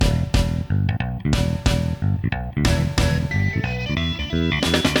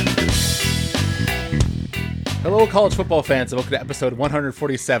Hello, college football fans, and welcome to episode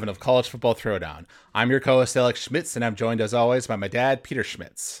 147 of College Football Throwdown. I'm your co-host, Alex Schmitz, and I'm joined, as always, by my dad, Peter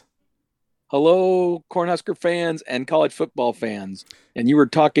Schmitz. Hello, Cornhusker fans and college football fans. And you were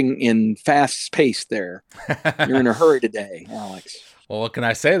talking in fast pace there. You're in a hurry today, Alex. Well, what can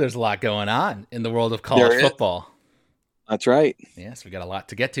I say? There's a lot going on in the world of college football. That's right. Yes, we got a lot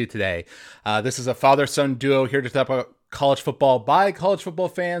to get to today. This is a father-son duo here to talk about college football by college football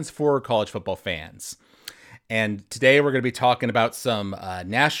fans for college football fans. And today we're going to be talking about some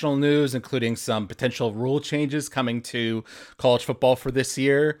national news, including some potential rule changes coming to college football for this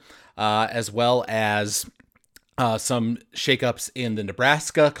year, as well as some shakeups in the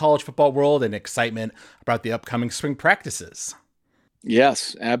Nebraska college football world and excitement about the upcoming spring practices.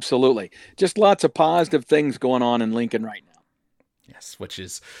 Yes, absolutely. Just lots of positive things going on in Lincoln right now. Yes, which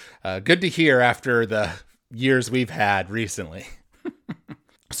is good to hear after the years we've had recently.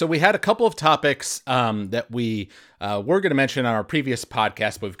 So we had a couple of topics that we were going to mention on our previous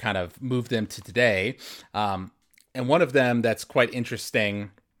podcast, but we've kind of moved them to today. And one of them that's quite interesting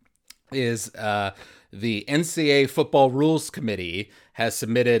is the NCAA Football Rules Committee has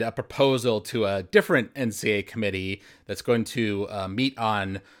submitted a proposal to a different NCAA committee that's going to meet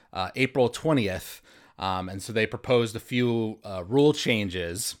on April 20th. And so they proposed a few rule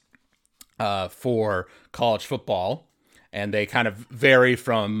changes for college football. And they kind of vary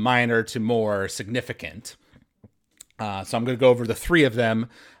from minor to more significant. So I'm going to go over the three of them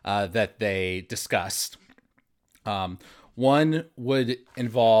that they discussed. One would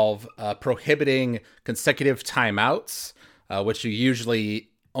involve prohibiting consecutive timeouts, which you usually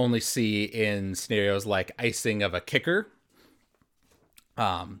only see in scenarios like icing of a kicker.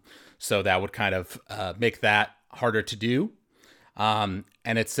 So that would kind of make that harder to do.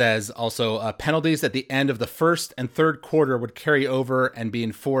 And it says also penalties at the end of the first and third quarter would carry over and be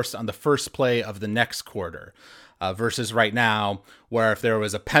enforced on the first play of the next quarter, versus right now where if there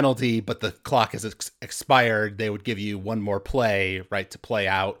was a penalty but the clock is expired, they would give you one more play, right, to play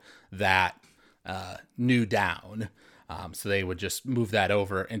out that new down. So they would just move that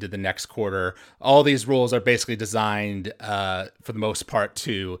over into the next quarter. All these rules are basically designed for the most part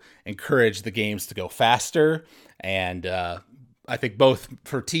to encourage the games to go faster, and I think both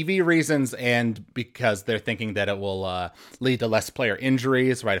for TV reasons and because they're thinking that it will lead to less player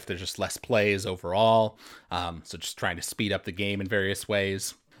injuries, right, if there's just less plays overall. So just trying to speed up the game in various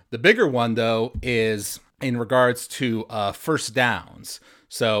ways. The bigger one, though, is in regards to first downs.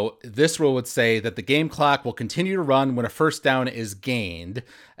 So this rule would say that the game clock will continue to run when a first down is gained,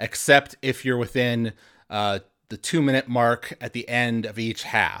 except if you're within the 2-minute mark at the end of each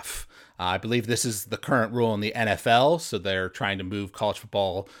half. I believe this is the current rule in the NFL, so they're trying to move college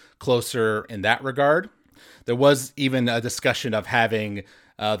football closer in that regard. There was even a discussion of having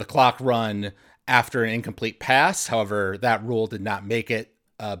the clock run after an incomplete pass. However, that rule did not make it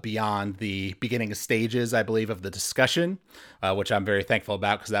beyond the beginning stages, I believe, of the discussion, which I'm very thankful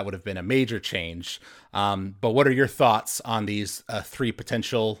about because that would have been a major change. But what are your thoughts on these three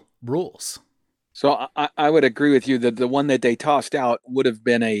potential rules? So I would agree with you that the one that they tossed out would have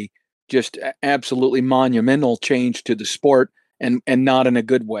been a just absolutely monumental change to the sport, and not in a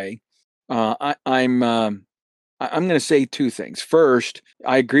good way. I'm going to say two things. First,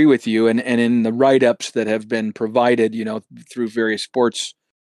 I agree with you, and in the write-ups that have been provided, through various sports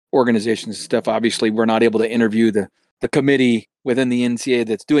organizations and stuff. Obviously, we're not able to interview the committee within the NCAA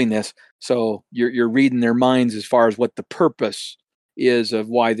that's doing this, so you're reading their minds as far as what the purpose is of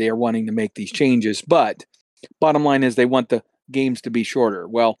why they are wanting to make these changes. But bottom line is they want the games to be shorter.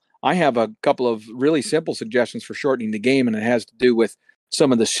 Well, I have a couple of really simple suggestions for shortening the game, and it has to do with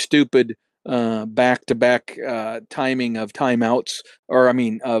some of the stupid back-to-back timing of timeouts,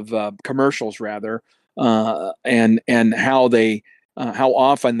 of commercials rather, and how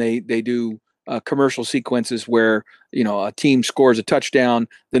often they do commercial sequences where a team scores a touchdown,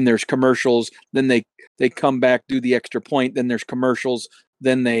 then there's commercials, then they come back, do the extra point, then there's commercials,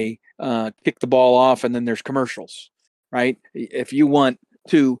 then they kick the ball off, and then there's commercials, right? If you want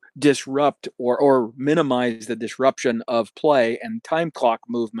to disrupt or minimize the disruption of play and time clock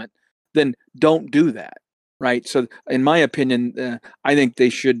movement, then don't do that, right? So in my opinion, I think they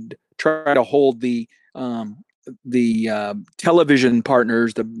should try to hold the television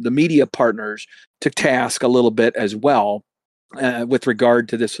partners, the media partners, to task a little bit as well with regard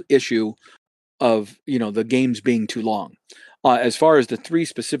to this issue of the games being too long. As far as the three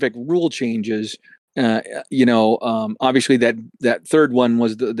specific rule changes, obviously that third one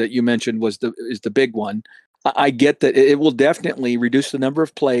was that you mentioned is the big one. I get that it will definitely reduce the number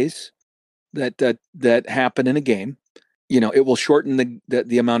of plays. that happen in a game. It will shorten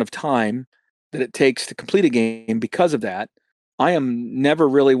the amount of time that it takes to complete a game because of that. I am never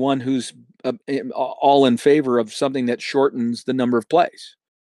really one who's all in favor of something that shortens the number of plays.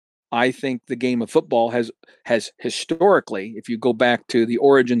 I think the game of football has historically, if you go back to the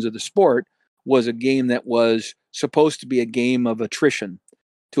origins of the sport, was a game that was supposed to be a game of attrition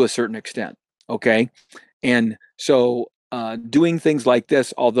to a certain extent. Okay. And so doing things like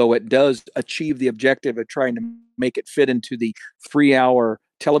this, although it does achieve the objective of trying to make it fit into the 3-hour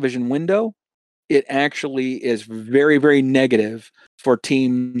television window, it actually is very, very negative for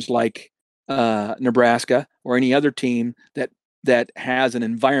teams like Nebraska or any other team that has an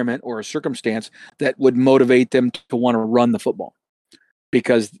environment or a circumstance that would motivate them to want to run the football,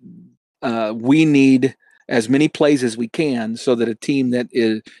 because we need as many plays as we can, so that a team that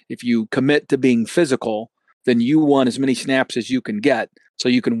is, if you commit to being physical, then you want as many snaps as you can get so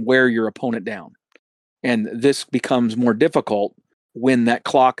you can wear your opponent down. And this becomes more difficult when that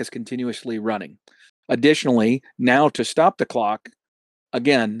clock is continuously running. Additionally, now to stop the clock,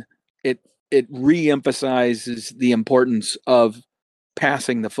 again, it re-emphasizes the importance of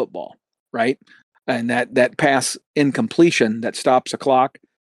passing the football, right? And that pass incompletion that stops a clock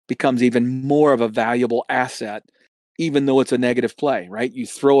becomes even more of a valuable asset, even though it's a negative play, right? You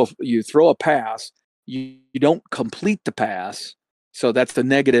throw a pass, you don't complete the pass, so that's the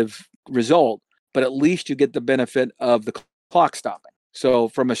negative result, but at least you get the benefit of the clock stopping. So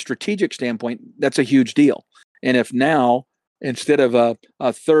from a strategic standpoint, that's a huge deal. And if now, instead of a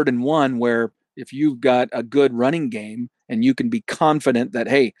 3rd and 1, where if you've got a good running game and you can be confident that,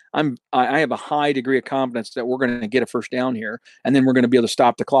 hey, I have a high degree of confidence that we're going to get a first down here, and then we're going to be able to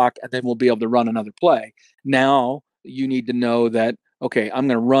stop the clock, and then we'll be able to run another play. Now you need to know that, okay, I'm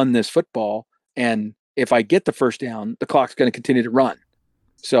going to run this football, and if I get the first down, the clock's going to continue to run.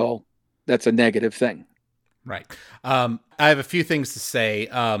 So that's a negative thing. Right. I have a few things to say.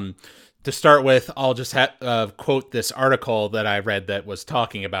 To start with, I'll just quote this article that I read that was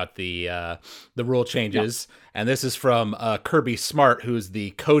talking about the rule changes. Yeah. And this is from Kirby Smart, who's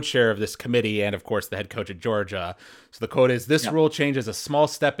the co-chair of this committee and, of course, the head coach at Georgia. So the quote is, "This rule change is a small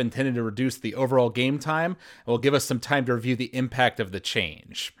step intended to reduce the overall game time and will give us some time to review the impact of the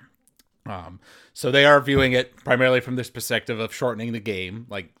change." So they are viewing it primarily from this perspective of shortening the game,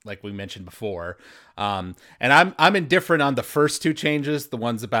 like we mentioned before. And I'm indifferent on the first two changes, the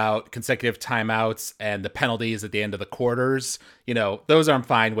ones about consecutive timeouts and the penalties at the end of the quarters. Those I'm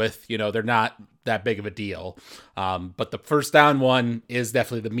fine with. They're not that big of a deal. But the first down one is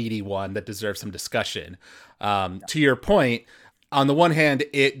definitely the meaty one that deserves some discussion. To your point, on the one hand,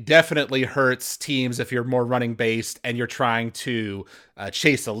 it definitely hurts teams if you're more running based and you're trying to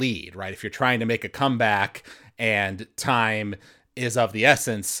chase a lead, right? If you're trying to make a comeback and time is of the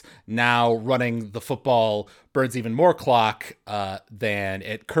essence, now running the football burns even more clock than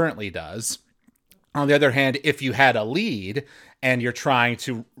it currently does. On the other hand, if you had a lead and you're trying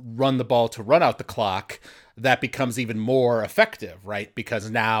to run the ball to run out the clock, that becomes even more effective, right? Because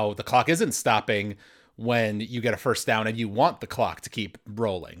now the clock isn't stopping when you get a first down and you want the clock to keep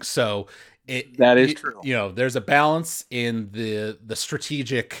rolling. So that is true. There's a balance in the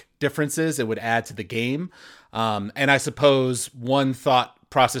strategic differences it would add to the game. And I suppose one thought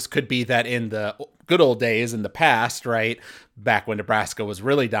process could be that in the good old days in the past, right, back when Nebraska was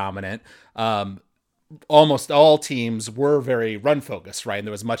really dominant, almost all teams were very run focused, right? And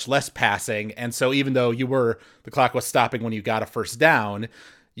there was much less passing. And so even though the clock was stopping when you got a first down,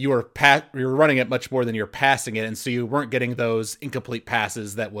 you were running it much more than you're passing it, and so you weren't getting those incomplete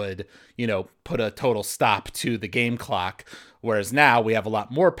passes that would, put a total stop to the game clock. Whereas now we have a lot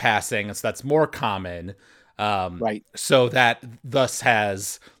more passing, and so that's more common. Right. So that thus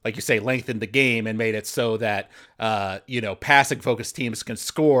has, like you say, lengthened the game and made it so that passing focused teams can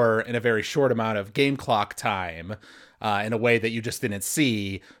score in a very short amount of game clock time in a way that you just didn't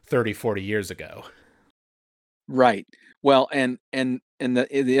see 30, 40 years ago. Right. Well, and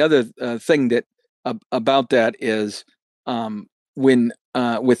the other thing that about that is when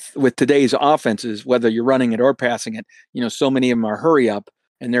with today's offenses, whether you're running it or passing it, so many of them are hurry up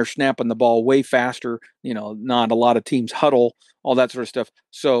and they're snapping the ball way faster. Not a lot of teams huddle, all that sort of stuff.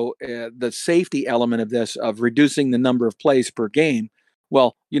 So the safety element of this, of reducing the number of plays per game.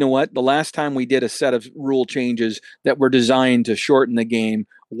 Well, you know what? The last time we did a set of rule changes that were designed to shorten the game,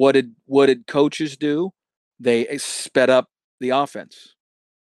 what did coaches do? They sped up the offense,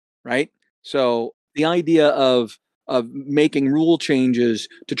 right? So the idea of making rule changes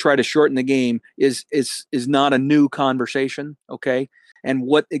to try to shorten the game is not a new conversation, okay? and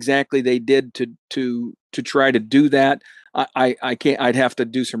what exactly they did to try to do that, I can't. I'd have to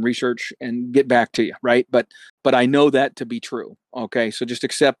do some research and get back to you, right? But I know that to be true. Okay, so just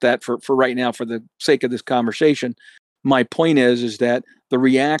accept that for right now, for the sake of this conversation. My point is that the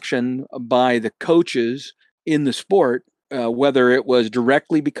reaction by the coaches in the sport, whether it was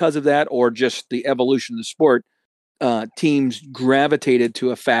directly because of that or just the evolution of the sport, teams gravitated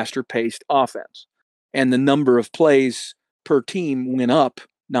to a faster paced offense, and the number of plays per team went up,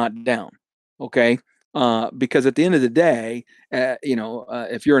 not down. Okay. Because at the end of the day,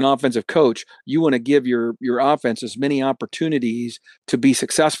 if you're an offensive coach, you want to give your offense as many opportunities to be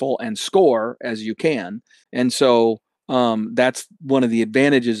successful and score as you can. And so that's one of the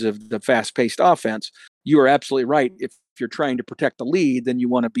advantages of the fast-paced offense. You are absolutely right. If you're trying to protect the lead, then you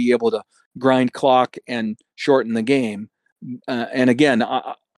want to be able to grind clock and shorten the game. And again,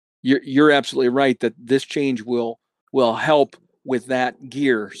 you're absolutely right that this change will help with that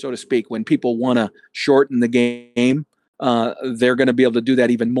gear, so to speak. When people want to shorten the game, they're going to be able to do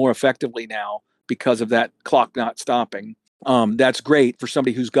that even more effectively now because of that clock not stopping. That's great for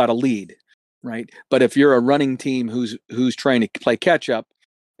somebody who's got a lead, right? But if you're a running team who's trying to play catch up,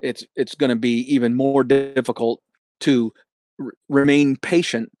 it's going to be even more difficult to remain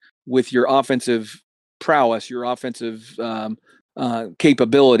patient with your offensive prowess, your offensive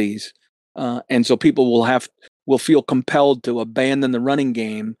capabilities, and so people will feel compelled to abandon the running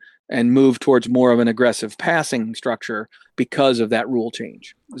game and move towards more of an aggressive passing structure because of that rule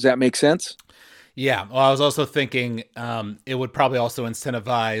change. Does that make sense? Yeah. Well, I was also thinking it would probably also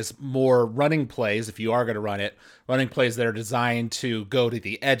incentivize more running plays if you are going to run it, running plays that are designed to go to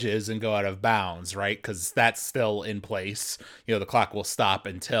the edges and go out of bounds, right? Because that's still in place. The clock will stop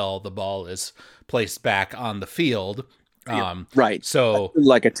until the ball is placed back on the field. Right. So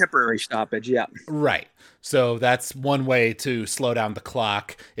like a temporary stoppage. Yeah. Right. So that's one way to slow down the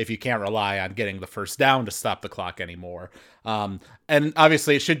clock if you can't rely on getting the first down to stop the clock anymore. And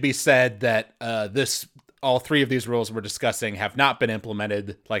obviously, it should be said that all three of these rules we're discussing have not been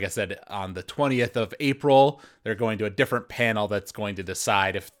implemented. Like I said, on the 20th of April, they're going to a different panel that's going to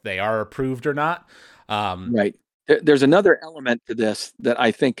decide if they are approved or not. Right. There's another element to this that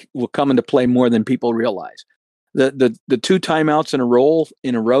I think will come into play more than people realize. The two timeouts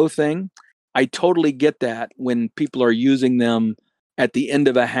in a row thing. I totally get that when people are using them at the end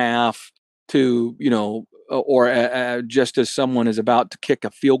of a half to, or just as someone is about to kick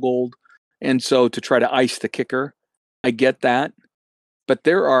a field goal. And so to try to ice the kicker, I get that. But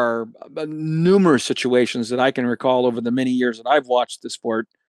there are numerous situations that I can recall over the many years that I've watched the sport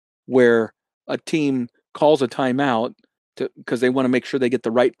where a team calls a timeout because they want to make sure they get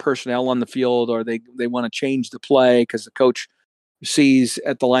the right personnel on the field, or they want to change the play because the coach sees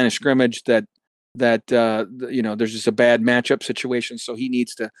at the line of scrimmage that there's just a bad matchup situation, so he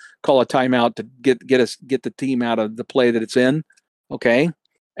needs to call a timeout to get the team out of the play that it's in. Okay,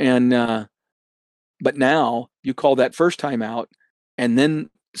 and but now you call that first timeout, and then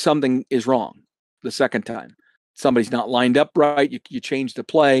something is wrong the second time. Somebody's not lined up right. You change the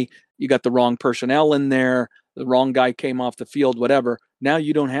play. You got the wrong personnel in there. The wrong guy came off the field, whatever. Now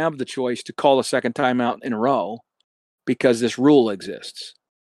you don't have the choice to call a second timeout in a row because this rule exists.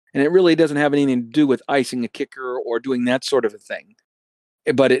 And it really doesn't have anything to do with icing a kicker or doing that sort of a thing.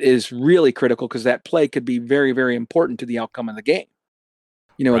 But it is really critical because that play could be very, very important to the outcome of the game.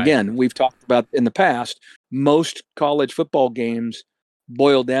 Right. Again, we've talked about in the past, most college football games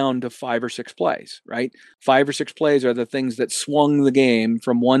boil down to 5 or 6 plays, right? 5 or 6 plays are the things that swung the game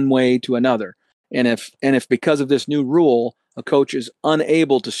from one way to another. And if because of this new rule, a coach is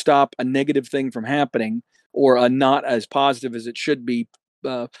unable to stop a negative thing from happening, or a not as positive as it should be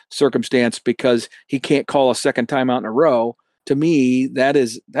circumstance because he can't call a second timeout in a row, to me,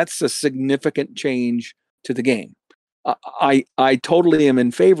 that's a significant change to the game. I totally am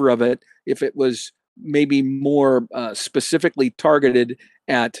in favor of it if it was maybe more specifically targeted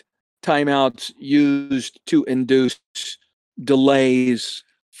at timeouts used to induce delays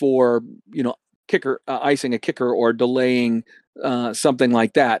for kicker icing a kicker, or delaying something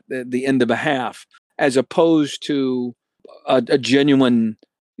like that, the end of a half, as opposed to a genuine,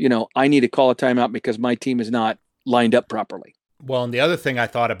 I need to call a timeout because my team is not lined up properly. Well, and the other thing I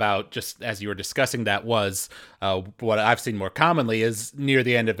thought about just as you were discussing that was what I've seen more commonly is near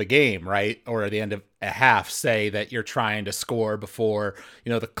the end of a game, right? Or the end of a half, say that you're trying to score before,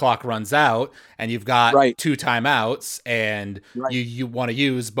 the clock runs out and you've got Right. 2 timeouts and Right. you want to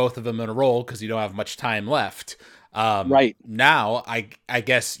use both of them in a row because you don't have much time left. Right. Now, I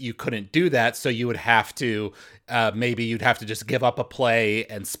guess you couldn't do that. So you would have to, maybe you'd have to just give up a play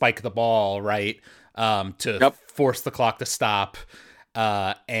and spike the ball, right? To Yep. force the clock to stop.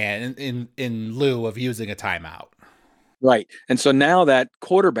 and in lieu of using a timeout. Right. And so now that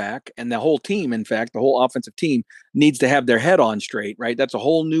quarterback and the whole team, in fact, the whole offensive team needs to have their head on straight, right? That's a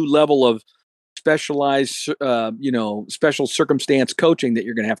whole new level of specialized, special circumstance coaching that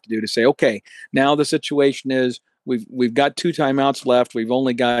you're going to have to do to say, okay, now the situation is we've got 2 timeouts left. We've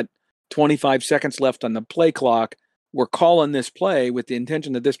only got 25 seconds left on the play clock. We're calling this play with the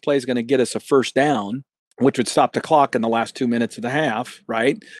intention that this play is going to get us a first down, which would stop the clock in the last 2 minutes of the half,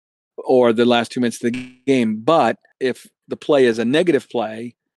 right? Or the last 2 minutes of the game. But if the play is a negative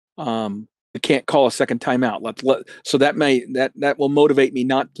play, we can't call a second timeout. So that will motivate me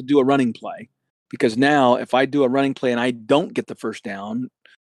not to do a running play, because now if I do a running play and I don't get the first down,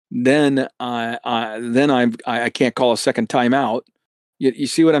 then I can't call a second timeout. You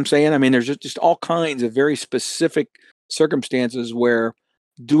see what I'm saying? I mean, there's just all kinds of very specific circumstances where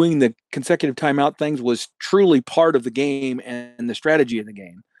doing the consecutive timeout things was truly part of the game and the strategy of the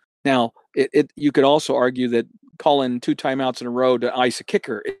game. Now, you could also argue that calling 2 timeouts in a row to ice a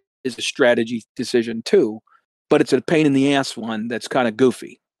kicker is a strategy decision too, but it's a pain in the ass one that's kind of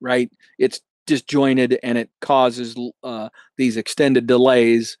goofy, right? It's disjointed and it causes these extended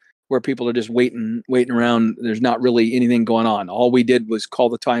delays where people are just waiting around. There's not really anything going on. All we did was call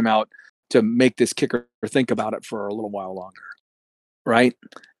the timeout to make this kicker think about it for a little while longer, right?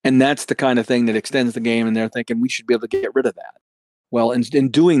 And that's the kind of thing that extends the game, and they're thinking we should be able to get rid of that. Well, in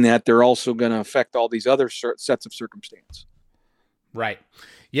doing that, they're also going to affect all these other sets of circumstance. Right.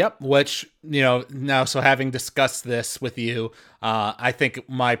 Yep. Which, now, so having discussed this with you, I think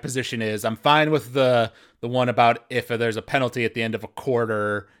my position is I'm fine with the one about if there's a penalty at the end of a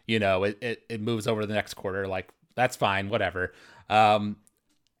quarter, it moves over to the next quarter. Like, that's fine, whatever.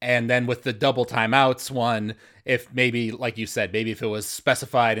 And then with the double timeouts one, if maybe, like you said, maybe if it was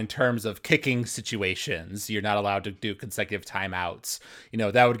specified in terms of kicking situations, you're not allowed to do consecutive timeouts.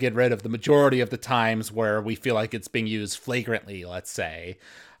 That would get rid of the majority of the times where we feel like it's being used flagrantly, let's say,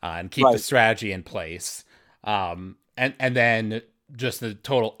 and keep the strategy in place. And then just the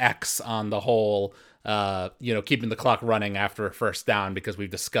total X on the whole, keeping the clock running after a first down, because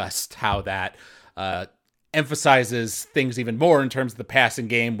we've discussed how that emphasizes things even more in terms of the passing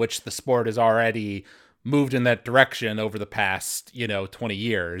game, which the sport has already moved in that direction over the past 20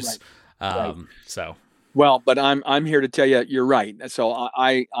 years. Right. So well, but I'm here to tell you you're right. So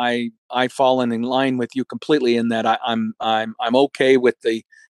I fall in line with you completely in that I'm okay with the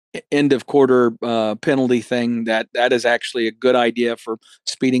end of quarter penalty thing. That is actually a good idea for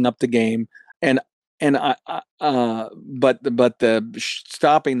speeding up the game. And but the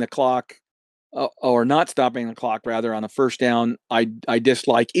stopping the clock or not stopping the clock rather on a first down, I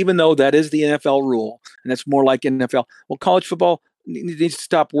dislike, even though that is the NFL rule and that's more like NFL. Well, college football needs to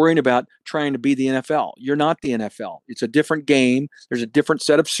stop worrying about trying to be the NFL. You're not the NFL. It's a different game. There's a different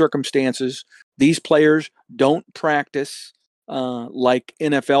set of circumstances. These players don't practice like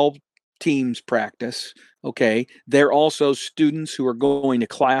NFL teams practice. Okay. They're also students who are going to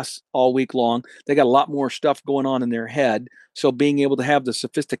class all week long. They got a lot more stuff going on in their head. So being able to have the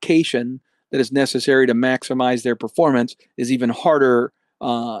sophistication that is necessary to maximize their performance is even harder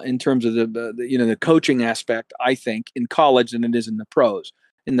in terms of the coaching aspect, I think, in college than it is in the pros.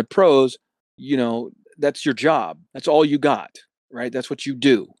 In the pros, that's your job. That's all you got, right? That's what you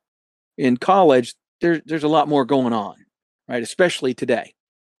do. In college, there's a lot more going on, right? Especially today.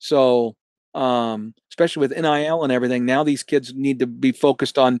 So, especially with NIL and everything, now these kids need to be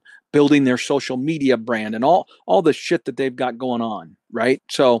focused on building their social media brand and all the shit that they've got going on, right?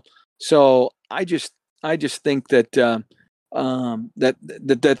 So I just think that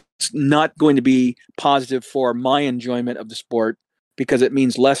that's not going to be positive for my enjoyment of the sport, because it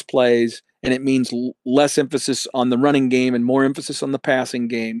means less plays and it means less emphasis on the running game and more emphasis on the passing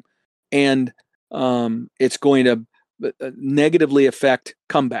game, and it's going to negatively affect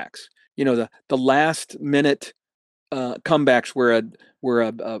comebacks. The last minute comebacks where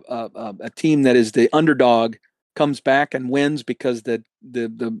a team that is the underdog comes back and wins because the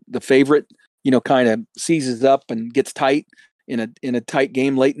favorite kind of seizes up and gets tight in a tight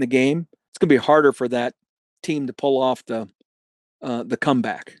game late in the game. It's going to be harder for that team to pull off the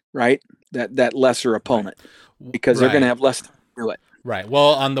comeback, right? That lesser opponent, because they're going to have less time to do it. Right.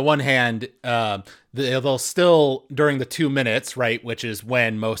 Well, on the one hand, they'll still, during the 2 minutes, right, which is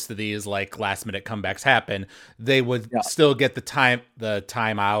when most of these like last minute comebacks happen, they would still get the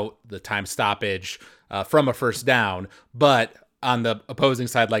timeout, the time stoppage from a first down. But on the opposing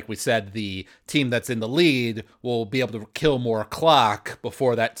side, like we said, the team that's in the lead will be able to kill more clock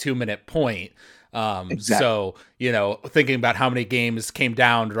before that 2 minute point. Exactly. So, thinking about how many games came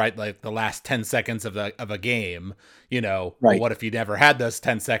down, right, like the last 10 seconds of a game, well, Right. what if you never had those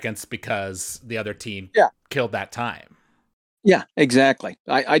 10 seconds because the other team Yeah. killed that time? Yeah, exactly.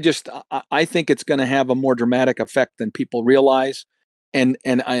 I think it's going to have a more dramatic effect than people realize, in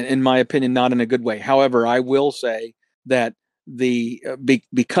my opinion, not in a good way. However, I will say that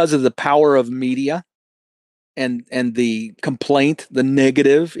because of the power of media and the complaint, the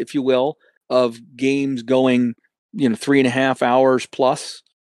negative, if you will, of games going, 3.5 hours plus,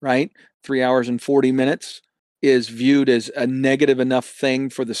 right? 3 hours and 40 minutes is viewed as a negative enough thing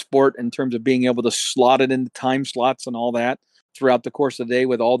for the sport in terms of being able to slot it into time slots and all that throughout the course of the day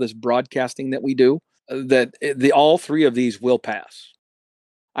with all this broadcasting that we do, that the all three of these will pass.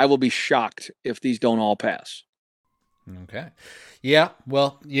 I will be shocked if these don't all pass. Okay. Yeah.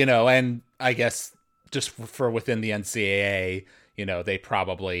 Well, and I guess just for within the NCAA, they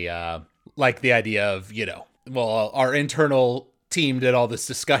probably like the idea of, well, our internal team did all this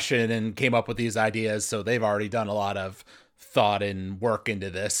discussion and came up with these ideas. So they've already done a lot of thought and work into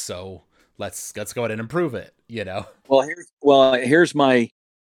this. So let's go ahead and improve it. Here's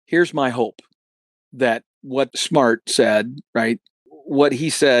my hope that what Smart said, right? What he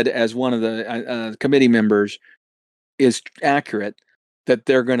said as one of the committee members is accurate, that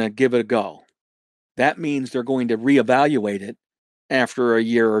they're going to give it a go. That means they're going to reevaluate it after a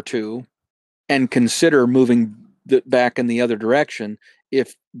year or two and consider moving back in the other direction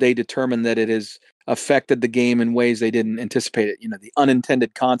if they determine that it has affected the game in ways they didn't anticipate it. The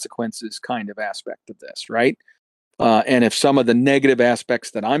unintended consequences kind of aspect of this, right? And if some of the negative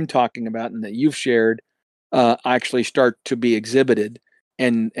aspects that I'm talking about and that you've shared actually start to be exhibited,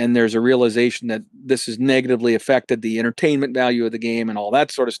 and there's a realization that this has negatively affected the entertainment value of the game and all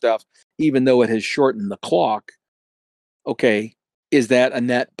that sort of stuff, even though it has shortened the clock, okay, is that a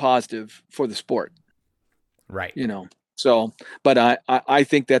net positive for the sport? Right. So, but I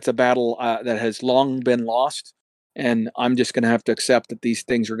think that's a battle that has long been lost, and I'm just going to have to accept that these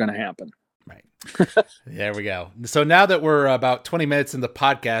things are going to happen. Right. There we go. So now that we're about 20 minutes in the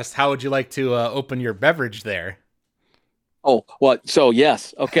podcast, how would you like to open your beverage there? Oh, what? So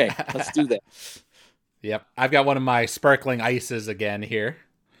yes. Okay. Let's do that. Yep. I've got one of my sparkling ices again here.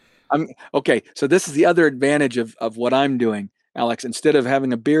 Okay. So this is the other advantage of what I'm doing, Alex. Instead of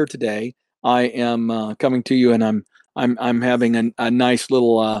having a beer today, I am coming to you, and I'm having a nice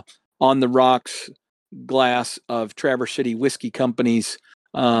little on the rocks glass of Traverse City Whiskey Company's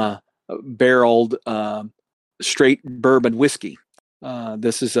barreled straight bourbon whiskey.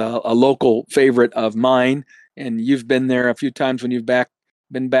 This is a local favorite of mine, and you've been there a few times when you've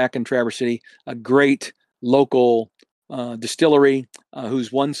been back in Traverse City. A great local distillery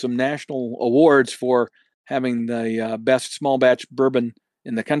who's won some national awards for having the best small batch bourbon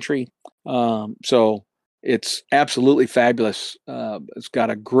in the country. So it's absolutely fabulous. It's got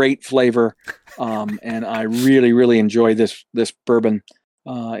a great flavor, and I really, really enjoy this bourbon.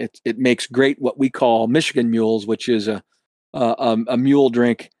 It makes great what we call Michigan mules, which is a mule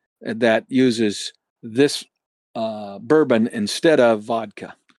drink that uses this bourbon instead of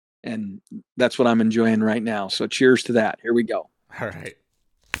vodka, and that's what I'm enjoying right now. So cheers to that. Here we go. All right.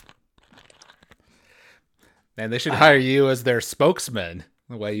 And they should hire you as their spokesman.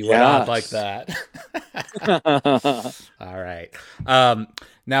 The way you went on like that. All right.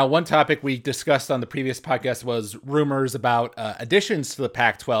 Now, one topic we discussed on the previous podcast was rumors about additions to the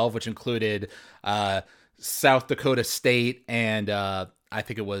Pac-12, which included South Dakota State and I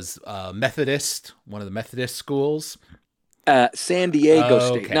think it was Methodist, one of the Methodist schools. San Diego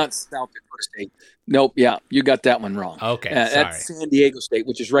State, not South Dakota State. Nope. Yeah, you got that one wrong. Okay, that's San Diego State,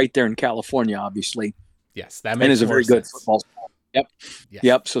 which is right there in California, obviously. Yes, that makes a very sense. good football school. Yep. Yes.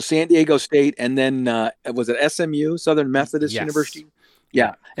 Yep. So San Diego State, and then was it SMU, Southern Methodist University?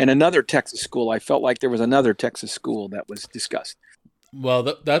 Yeah. And another Texas school. I felt like there was another Texas school that was discussed.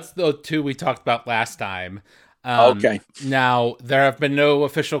 Well, that's the two we talked about last time. Okay. Now, there have been no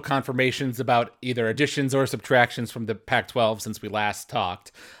official confirmations about either additions or subtractions from the Pac-12 since we last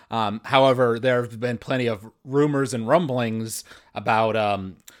talked. However, there have been plenty of rumors and rumblings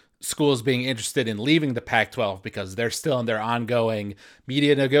about schools being interested in leaving the Pac-12 because they're still in their ongoing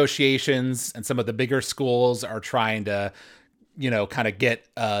media negotiations, and some of the bigger schools are trying to kind of get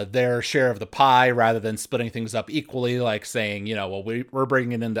their share of the pie rather than splitting things up equally, like saying, well, we're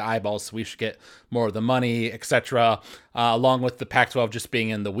bringing in the eyeballs, so we should get more of the money, etc. Along with the Pac-12 just being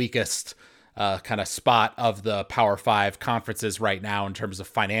in the weakest kind of spot of the Power 5 conferences right now in terms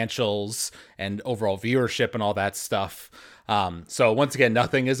of financials and overall viewership and all that stuff. So once again,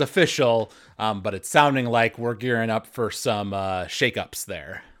 nothing is official, but it's sounding like we're gearing up for some shakeups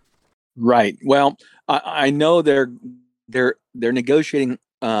there. Right. Well, I know they're negotiating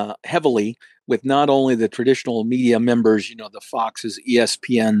heavily with not only the traditional media members, the Foxes,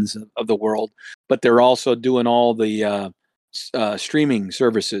 ESPNs of the world, but they're also doing all the streaming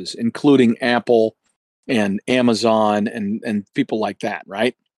services, including Apple and Amazon and people like that,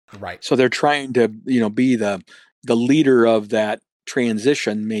 right? Right. So they're trying to, be the leader of that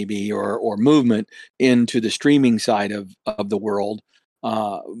transition, maybe, or movement into the streaming side of the world.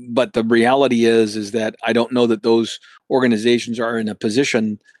 But the reality is that I don't know that those organizations are in a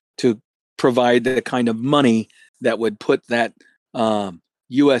position to provide the kind of money that would put that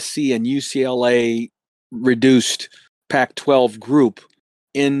USC and UCLA reduced Pac-12 group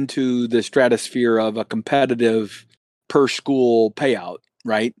into the stratosphere of a competitive per school payout,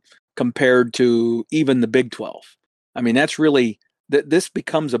 right? Compared to even the Big 12. I mean, that's really this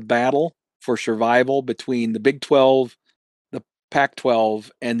becomes a battle for survival between the Big 12, the Pac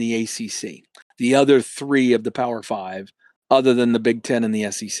 12, and the ACC, the other three of the Power Five, other than the Big 10 and the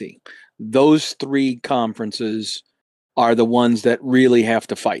SEC. Those three conferences are the ones that really have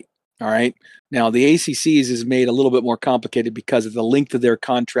to fight. All right. Now, the ACC's is made a little bit more complicated because of the length of their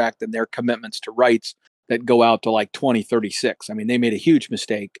contract and their commitments to rights that go out to like 2036. I mean, they made a huge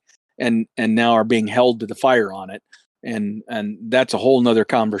mistake and now are being held to the fire on it. And that's a whole nother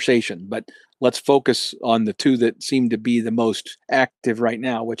conversation. But let's focus on the two that seem to be the most active right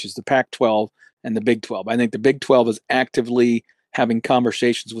now, which is the Pac-12 and the Big 12. I think the Big 12 is actively having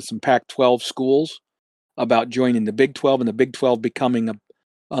conversations with some Pac-12 schools about joining the Big 12, and the Big 12 becoming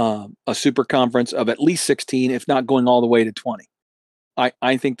a super conference of at least 16, if not going all the way to 20.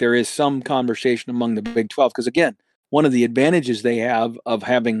 I think there is some conversation among the Big 12 because, again, one of the advantages they have of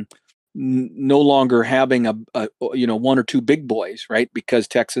having no longer having a one or two big boys, right? Because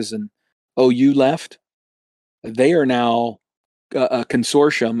Texas and OU left, they are now a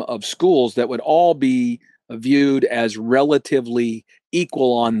consortium of schools that would all be viewed as relatively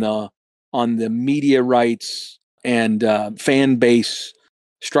equal on the media rights and fan base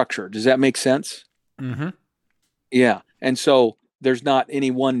structure. Does that make sense? Mm-hmm. Yeah. And so there's not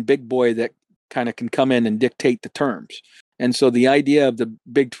any one big boy that kind of can come in and dictate the terms. And so the idea of the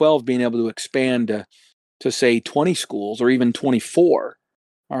Big 12 being able to expand to say 20 schools or even 24,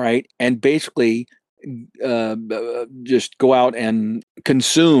 all right, and basically just go out and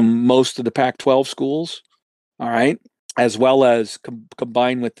consume most of the Pac-12 schools, all right, as well as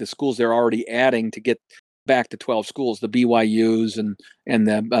combine with the schools they're already adding to get back to 12 schools, the BYUs and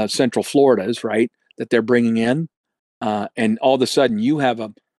the Central Floridas, right, that they're bringing in, and all of a sudden you have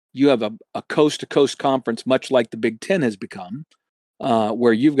a coast to coast conference, much like the Big Ten has become,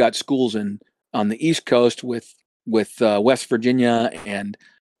 where you've got schools on the East Coast with West Virginia and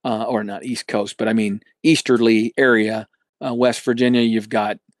or not East Coast, but I mean easterly area, West Virginia. You've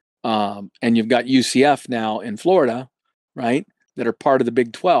got and you've got UCF now in Florida, right? That are part of the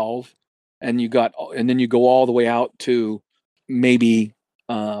Big 12, and then you go all the way out to maybe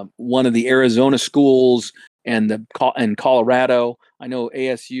one of the Arizona schools and Colorado. I know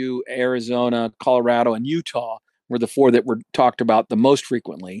ASU, Arizona, Colorado, and Utah were the four that were talked about the most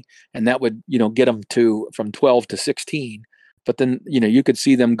frequently, and that would get them to from 12 to 16. But then you could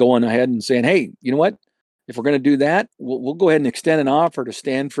see them going ahead and saying, hey, you know what? If we're going to do that, we'll go ahead and extend an offer to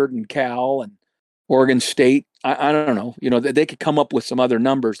Stanford and Cal and Oregon State. I don't know. They could come up with some other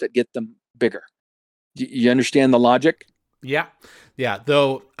numbers that get them bigger. You understand the logic? Yeah. Yeah.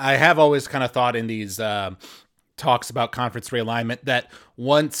 Though I have always kind of thought in these talks about conference realignment that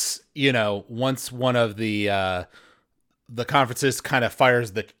once one of the conferences kind of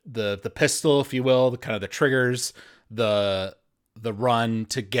fires the pistol, if you will, the kind of the triggers, the run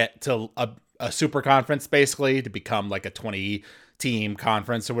to get to a super conference, basically to become like a 20 team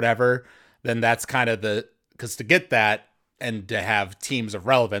conference or whatever, then that's kind of because to get that and to have teams of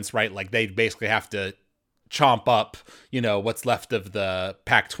relevance, right? Like they basically have to chomp up, what's left of the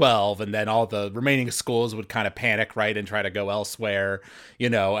Pac-12, and then all the remaining schools would kind of panic, right, and try to go elsewhere,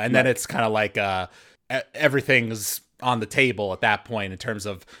 and then it's kind of like everything's on the table at that point in terms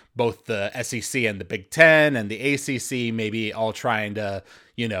of both the SEC and the Big Ten and the ACC maybe all trying to,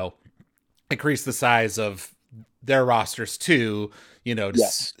 increase the size of their rosters too, to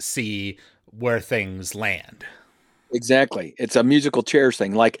see where things land. Exactly. It's a musical chairs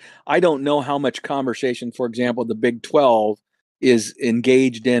thing. Like, I don't know how much conversation, for example, the Big 12 is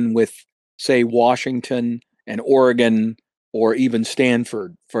engaged in with, say, Washington and Oregon or even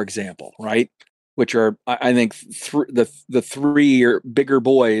Stanford, for example, right? Which are, I think, the three bigger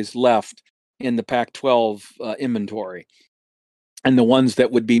boys left in the Pac-12 inventory, and the ones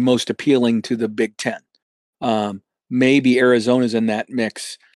that would be most appealing to the Big Ten. Maybe Arizona's in that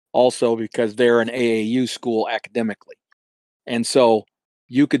mix, also because they're an AAU school academically. And so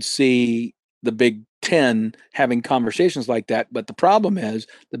you could see the Big Ten having conversations like that. But the problem is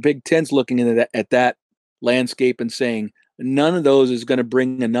the Big Ten's looking at that landscape and saying none of those is going to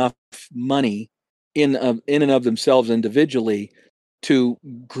bring enough money in and of themselves individually to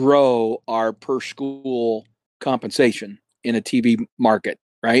grow our per school compensation in a TV market,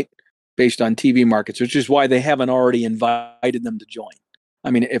 right? Based on TV markets, which is why they haven't already invited them to join. I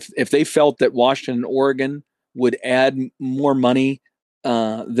mean, if they felt that Washington and Oregon would add more money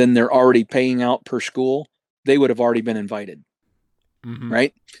than they're already paying out per school, they would have already been invited,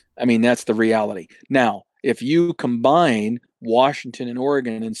 right? I mean, that's the reality. Now, if you combine Washington and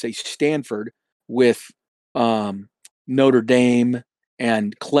Oregon and say Stanford with Notre Dame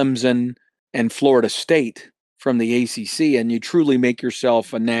and Clemson and Florida State from the ACC, and you truly make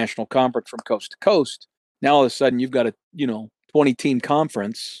yourself a national conference from coast to coast, now all of a sudden you've got a 20-team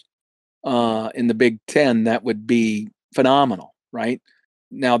conference in the Big Ten. That would be phenomenal, right?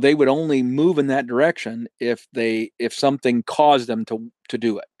 Now they would only move in that direction if something caused them to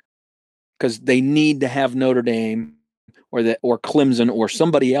do it, because they need to have Notre Dame or Clemson or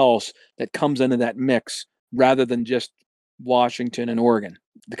somebody else that comes into that mix rather than just Washington and Oregon,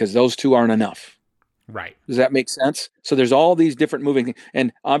 because those two aren't enough. Right. Does that make sense? So there's all these different moving things,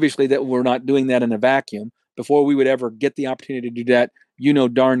 and obviously that we're not doing that in a vacuum. Before we would ever get the opportunity to do that,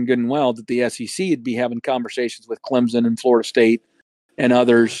 darn good and well that the SEC would be having conversations with Clemson and Florida State and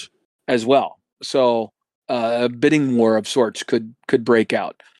others as well. So a bidding war of sorts could break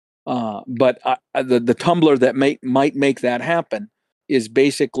out. But the tumbler that might make that happen is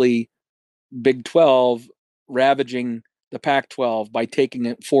basically Big 12 ravaging the Pac-12 by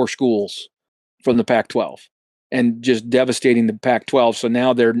taking 4 schools from the Pac-12 and just devastating the Pac-12. So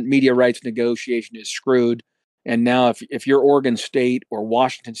now their media rights negotiation is screwed. And now if you're Oregon State or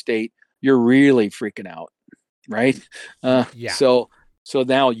Washington State, you're really freaking out, right? Yeah. So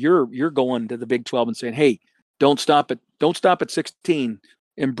now you're going to the Big 12 and saying, hey, don't stop at 16,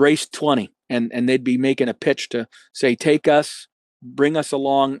 embrace 20. And they'd be making a pitch to say, take us, bring us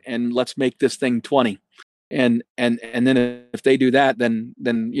along, and let's make this thing 20. And then if they do that, then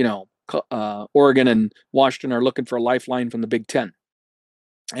Oregon and Washington are looking for a lifeline from the Big Ten,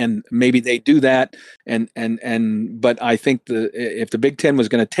 and maybe they do that. But I think if the Big Ten was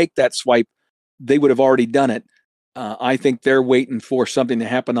going to take that swipe, they would have already done it. I think they're waiting for something to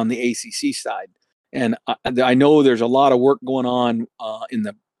happen on the ACC side, and I know there's a lot of work going on in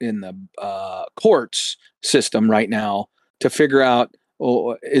the courts system right now to figure out,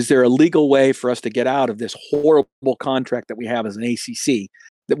 is there a legal way for us to get out of this horrible contract that we have as an ACC,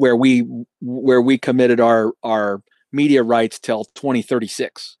 that where we committed our media rights till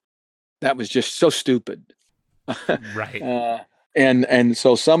 2036? That was just so stupid. Right. And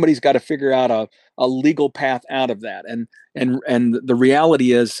so somebody's got to figure out a legal path out of that. And the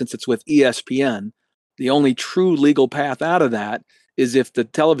reality is, since it's with ESPN, the only true legal path out of that is if the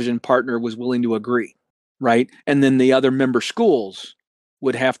television partner was willing to agree, right? And then the other member schools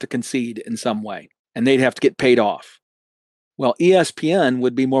would have to concede in some way, and they'd have to get paid off. Well, ESPN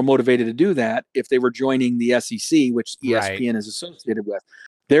would be more motivated to do that if they were joining the SEC, which ESPN is associated with.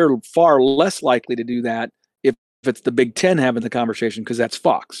 They're far less likely to do that if it's the Big Ten having the conversation, because that's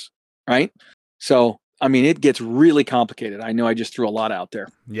Fox, right? So, I mean, it gets really complicated. I know I just threw a lot out there.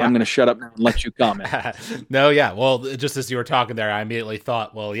 Yeah. I'm going to shut up now and let you comment. No, yeah. Well, just as you were talking there, I immediately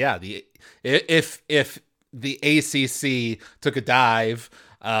thought, well, yeah, if the ACC took a dive,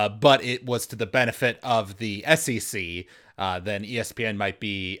 but it was to the benefit of the SEC, then ESPN might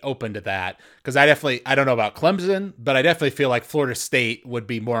be open to that. Because I don't know about Clemson, but I definitely feel like Florida State would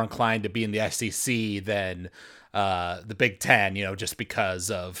be more inclined to be in the SEC than the Big Ten, just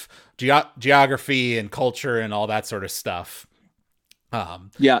because of geography and culture and all that sort of stuff.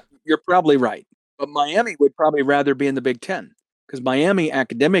 Yeah, you're probably right. But Miami would probably rather be in the Big Ten, because Miami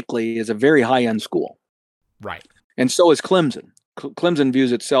academically is a very high-end school. Right. And so is Clemson. Clemson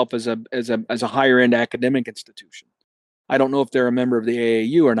views itself as a higher-end academic institution. I don't know if they're a member of the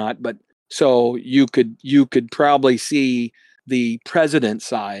AAU or not, but so you could probably see the president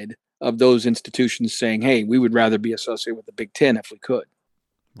side of those institutions saying, hey, we would rather be associated with the Big Ten if we could.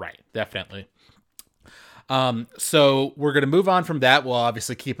 Right, definitely. So we're going to move on from that. We'll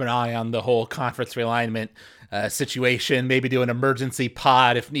obviously keep an eye on the whole conference realignment situation, maybe do an emergency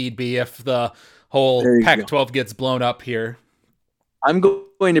pod if need be, if the whole Pac-12 gets blown up here. I'm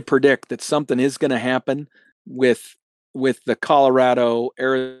going to predict that something is going to happen with the Colorado,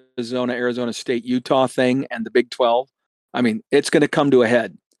 Arizona State, Utah thing and the Big 12. I mean, it's going to come to a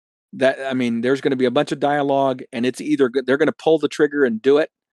head. There's going to be a bunch of dialogue, and it's either they're going to pull the trigger and do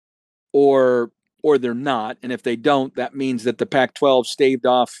it, or they're not. And if they don't, that means that the Pac-12 staved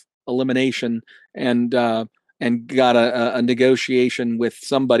off elimination and got a negotiation with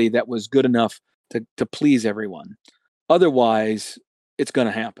somebody that was good enough to please everyone. Otherwise, it's going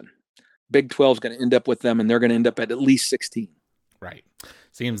to happen. Big 12 is going to end up with them, and they're going to end up at least 16. Right.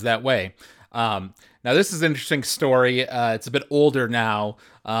 Seems that way. Now, this is an interesting story. It's a bit older now,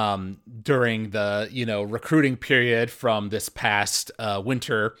 during the recruiting period from this past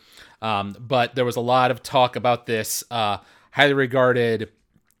winter. But there was a lot of talk about this highly regarded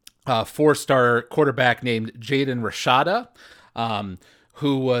 4-star quarterback named Jaden Rashada,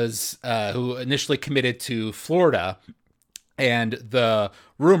 who initially committed to Florida. And the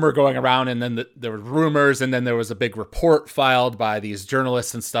rumor going around, and then there were rumors, and then there was a big report filed by these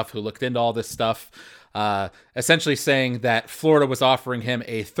journalists and stuff who looked into all this stuff, essentially saying that Florida was offering him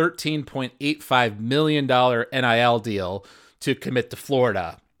a $13.85 million NIL deal to commit to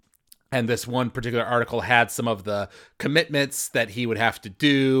Florida. And this one particular article had some of the commitments that he would have to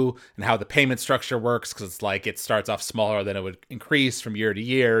do and how the payment structure works, because it's like it starts off smaller, then it would increase from year to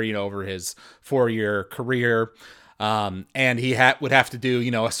year, over his 4-year career. And he would have to do,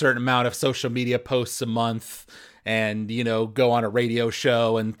 a certain amount of social media posts a month and, go on a radio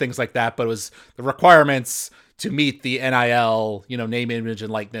show and things like that. But it was the requirements to meet the NIL, name, image,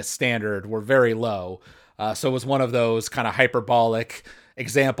 and likeness standard were very low. So it was one of those kind of hyperbolic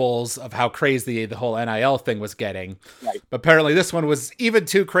examples of how crazy the whole NIL thing was getting. Right. But apparently this one was even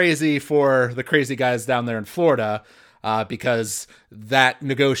too crazy for the crazy guys down there in Florida. Because that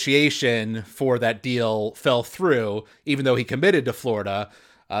negotiation for that deal fell through, even though he committed to Florida.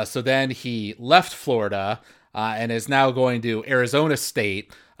 So then he left Florida and is now going to Arizona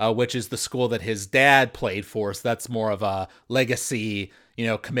State, which is the school that his dad played for. So that's more of a legacy,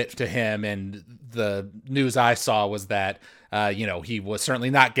 commit to him. And the news I saw was that, he was certainly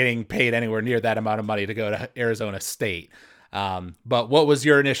not getting paid anywhere near that amount of money to go to Arizona State. But what was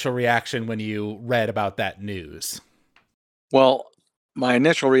your initial reaction when you read about that news? Well, my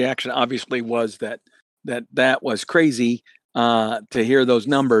initial reaction obviously was that was crazy to hear those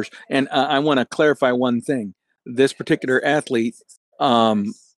numbers. And I want to clarify one thing. This particular athlete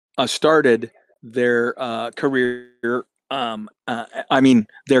started their career,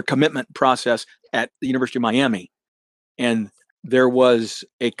 their commitment process at the University of Miami. And there was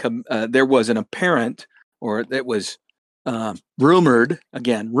an apparent, or it was rumored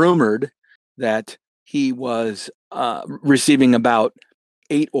that he was receiving about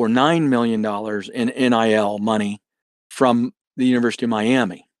 $8 or $9 million in NIL money from the University of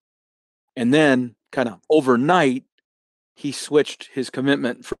Miami. And then kind of overnight, he switched his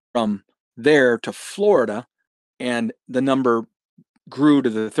commitment from there to Florida, and the number grew to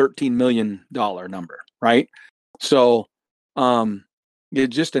the $13 million number, right? So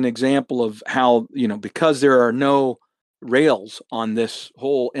it's just an example of how, because there are no rails on this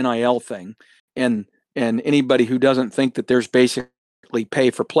whole NIL thing, and anybody who doesn't think that there's basically pay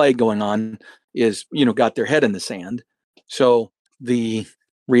for play going on is, got their head in the sand. So the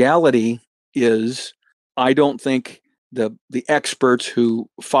reality is, I don't think the experts who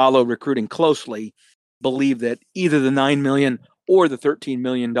follow recruiting closely believe that either the $9 million or the $13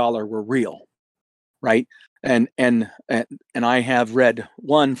 million were real, right? And I have read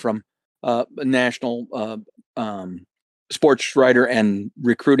one from a national sports writer and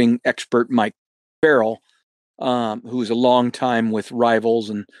recruiting expert, Mike Farrell, who is a long time with Rivals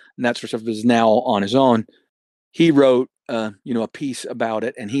and that sort of stuff, is now on his own. He wrote, a piece about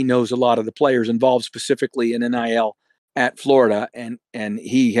it, and he knows a lot of the players involved specifically in NIL at Florida, and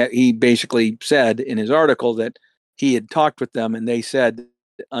he basically said in his article that he had talked with them, and they said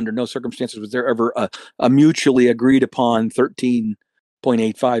under no circumstances was there ever a mutually agreed upon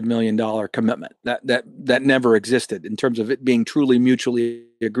 $13.85 million commitment. That never existed in terms of it being truly mutually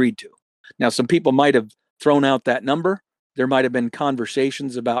agreed to. Now, some people might have thrown out that number. There might have been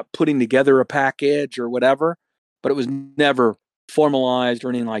conversations about putting together a package or whatever, but it was never formalized or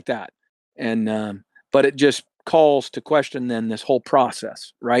anything like that. And but it just calls to question then this whole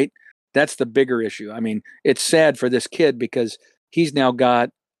process, right? That's the bigger issue. I mean, it's sad for this kid because he's now got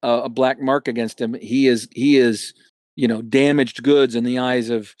a black mark against him. He is damaged goods in the eyes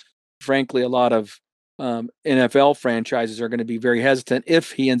of, frankly, a lot of NFL franchises are going to be very hesitant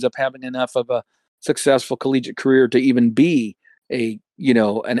if he ends up having enough of a successful collegiate career to even be an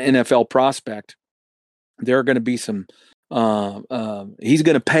NFL prospect. There are going to be some he's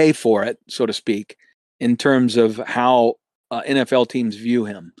going to pay for it, so to speak, in terms of how NFL teams view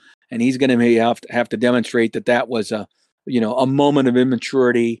him, and he's going to have to demonstrate that was a moment of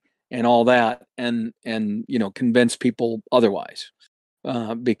immaturity and all that, and convince people otherwise.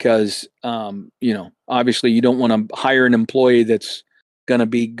 because obviously you don't want to hire an employee that's going to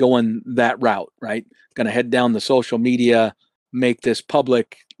be going that route, right? Going to head down the social media, make this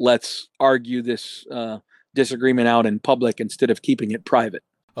public. Let's argue this disagreement out in public instead of keeping it private.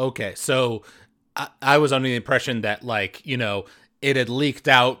 Okay, so I was under the impression that, like, it had leaked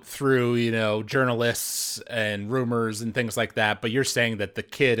out through, journalists and rumors and things like that, but you're saying that the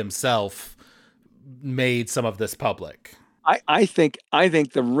kid himself made some of this public. I think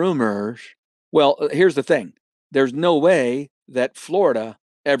the rumors. Well, here's the thing: there's no way that Florida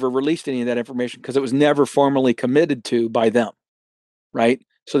ever released any of that information because it was never formally committed to by them, right?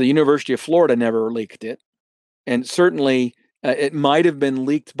 So the University of Florida never leaked it, and certainly it might have been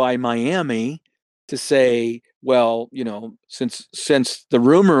leaked by Miami to say, well, since the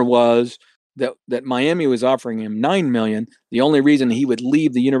rumor was that Miami was offering him $9 million, the only reason he would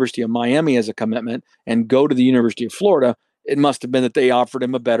leave the University of Miami as a commitment and go to the University of Florida, it must have been that they offered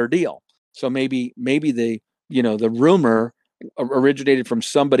him a better deal. So maybe the rumor originated from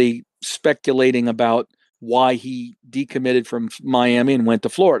somebody speculating about why he decommitted from Miami and went to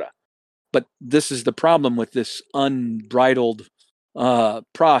Florida. But this is the problem with this unbridled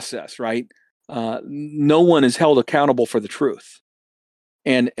process, right? No one is held accountable for the truth.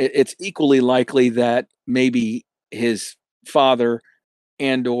 And it's equally likely that maybe his father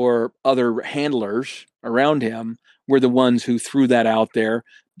and or other handlers around him were the ones who threw that out there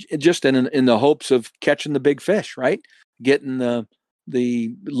just in the hopes of catching the big fish, right? Getting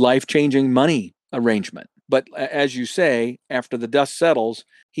the life-changing money arrangement. But as you say, after the dust settles,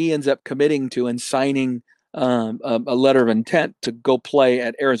 he ends up committing to and signing a letter of intent to go play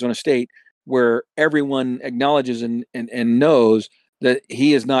at Arizona State, where everyone acknowledges and knows that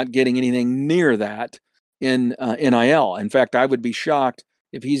he is not getting anything near that in NIL. In fact, I would be shocked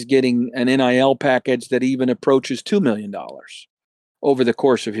if he's getting an NIL package that even approaches $2 million over the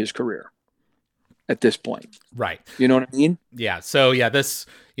course of his career at this point. Right. You know what I mean? Yeah. So yeah, this,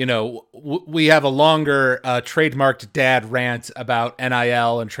 we have a longer trademarked dad rant about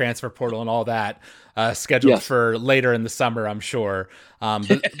NIL and transfer portal and all that scheduled for later in the summer, I'm sure.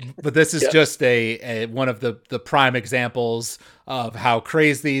 But this is just a one of the prime examples of how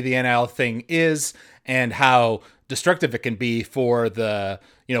crazy the NIL thing is and how destructive it can be for the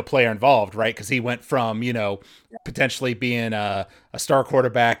player involved, right? Because he went from potentially being a star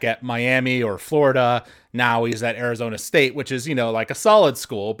quarterback at Miami or Florida. Now he's at Arizona State, which is like a solid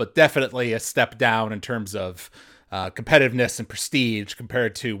school, but definitely a step down in terms of competitiveness and prestige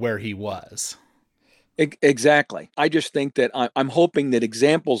compared to where he was. Exactly. I just think that I'm hoping that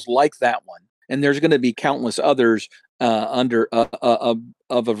examples like that one, and there's going to be countless others under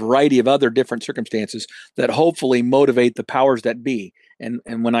of a variety of other different circumstances that hopefully motivate the powers that be. And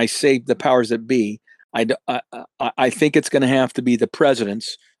when I say the powers that be, I think it's going to have to be the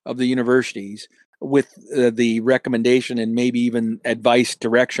presidents of the universities with the recommendation and maybe even advice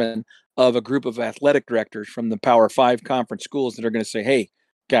direction of a group of athletic directors from the Power 5 conference schools that are going to say, hey,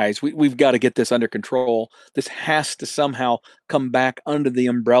 guys, we've got to get this under control. This has to somehow come back under the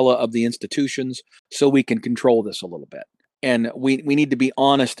umbrella of the institutions so we can control this a little bit. And we need to be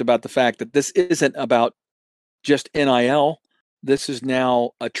honest about the fact that this isn't about just NIL. This is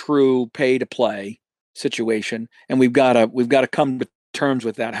now a true pay to play situation, and we've got to come to terms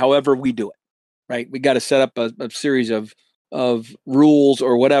with that. However we do it, right? We got to set up a series of rules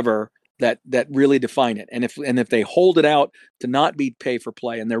or whatever that really define it. And if they hold it out to not be pay for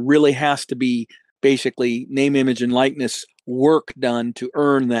play, and there really has to be basically name, image, and likeness work done to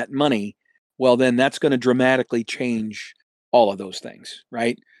earn that money, well, then that's going to dramatically change all of those things,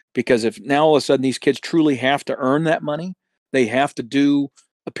 right? Because if now all of a sudden these kids truly have to earn that money, they have to do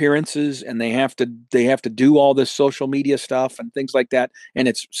appearances and they have to do all this social media stuff and things like that, and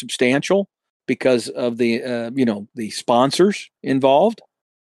it's substantial because of the the sponsors involved.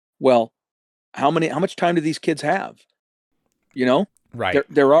 Well, how much time do these kids have? Right.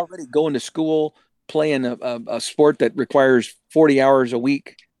 They're already going to school, playing a sport that requires 40 hours a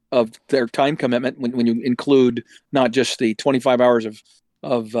week of their time commitment when you include not just the 25 hours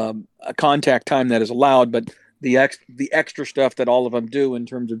of contact time that is allowed, but the extra stuff that all of them do in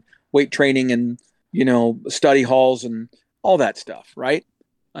terms of weight training and study halls and all that stuff, right?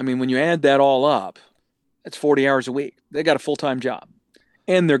 I mean, when you add that all up, it's 40 hours a week. They got a full-time job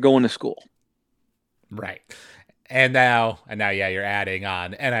and they're going to school. Right. And now, yeah, you're adding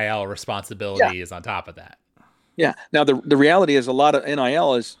on NIL responsibilities on top of that. Yeah. Now the reality is a lot of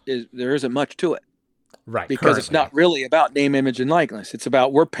NIL is there isn't much to it. Right. Because currently. It's not really about name, image, and likeness. It's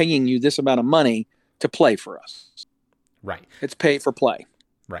about we're paying you this amount of money to play for us. Right. It's pay for play.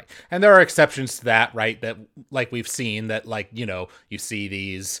 Right. And there are exceptions to that, right? That like we've seen that like, you see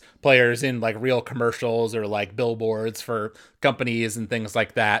these players in like real commercials or like billboards for companies and things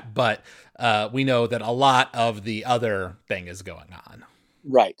like that. But we know that a lot of the other thing is going on.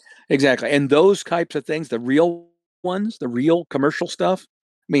 Right. Exactly. And those types of things, the real ones, the real commercial stuff,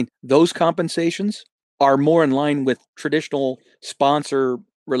 I mean, those compensations are more in line with traditional sponsor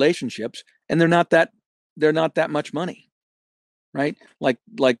relationships, and they're not that much money, right? Like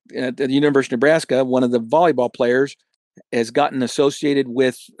at the University of Nebraska, one of the volleyball players has gotten associated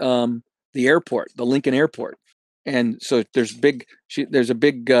with the airport, the Lincoln Airport, and so there's a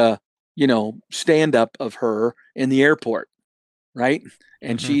big stand up of her in the airport, right?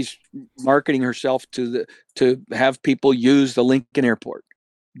 And Mm-hmm. she's marketing herself to have people use the Lincoln Airport.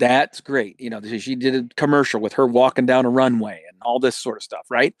 That's great. She did a commercial with her walking down a runway and all this sort of stuff,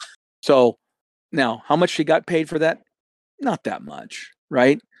 right? So now, how much she got paid for that? Not that much,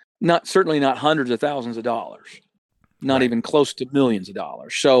 right? Certainly not hundreds of thousands of dollars, not Right. even close to millions of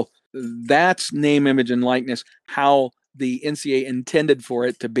dollars. So that's name, image, and likeness, how the NCAA intended for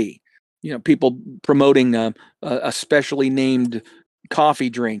it to be. People promoting a specially named coffee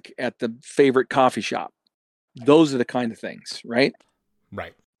drink at the favorite coffee shop. Those are the kind of things, right?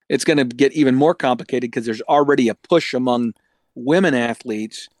 Right. It's going to get even more complicated because there's already a push among women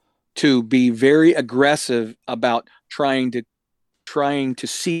athletes to be very aggressive about trying to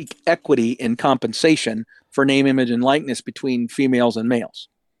seek equity in compensation for name, image, and likeness between females and males.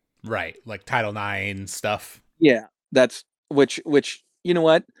 Right. Like Title IX stuff. Yeah, that's which you know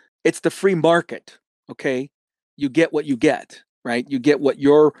what? It's the free market. Okay, you get what you get, right? You get what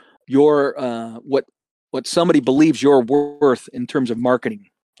what somebody believes you're worth in terms of marketing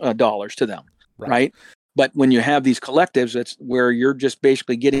dollars to them, right? But when you have these collectives, that's where you're just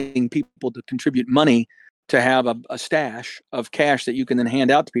basically getting people to contribute money to have a stash of cash that you can then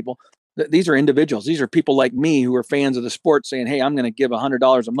hand out to people. These are individuals. These are people like me who are fans of the sport saying, hey, I'm going to give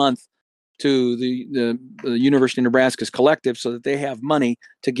 $100 a month to the University of Nebraska's collective so that they have money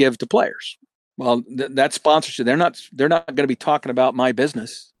to give to players. Well, that sponsorship, they're not going to be talking about my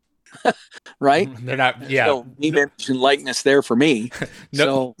business, right? They're not. Yeah. So name, image, and likeness there for me.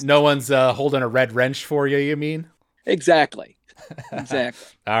 No one's holding a red wrench for you. You mean? Exactly.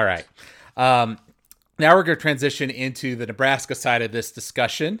 All right. Now we're going to transition into the Nebraska side of this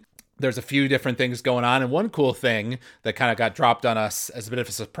discussion. There's a few different things going on. And one cool thing that kind of got dropped on us as a bit of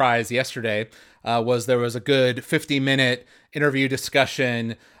a surprise yesterday was there was a good 50-minute interview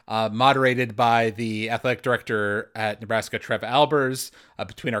discussion moderated by the athletic director at Nebraska, Trev Albers,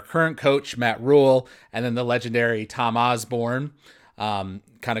 between our current coach, Matt Rule, and then the legendary Tom Osborne.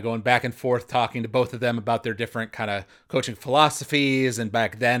 Kind of going back and forth, talking to both of them about their different kind of coaching philosophies and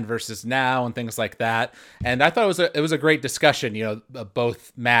back then versus now and things like that. And I thought it was a great discussion.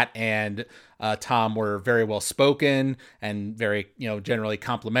 Both Matt and Tom were very well spoken and very, generally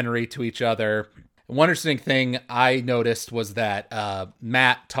complimentary to each other. One interesting thing I noticed was that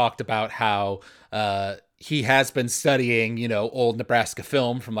Matt talked about how he has been studying, old Nebraska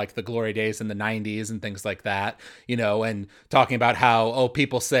film from like the glory days in the 90s and things like that, and talking about how,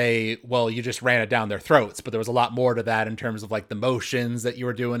 people say, well, you just ran it down their throats, but there was a lot more to that in terms of like the motions that you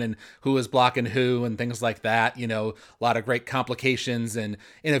were doing and who was blocking who and things like that. A lot of great complications and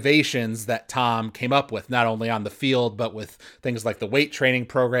innovations that Tom came up with, not only on the field, but with things like the weight training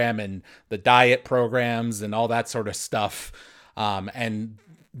program and the diet programs and all that sort of stuff. And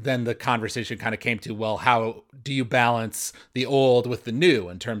then the conversation kind of came to, well, how do you balance the old with the new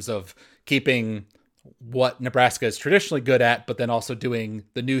in terms of keeping what Nebraska is traditionally good at, but then also doing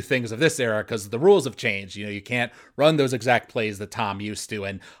the new things of this era because the rules have changed. You can't run those exact plays that Tom used to,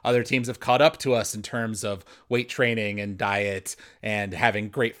 and other teams have caught up to us in terms of weight training and diet and having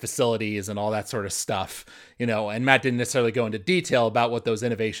great facilities and all that sort of stuff, and Matt didn't necessarily go into detail about what those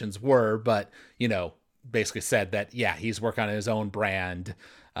innovations were, but, basically said that, yeah, he's working on his own brand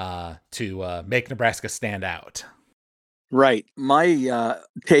to make Nebraska stand out. Right. My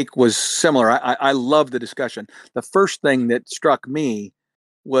take was similar. I love the discussion. The first thing that struck me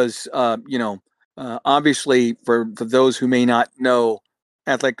was, obviously for those who may not know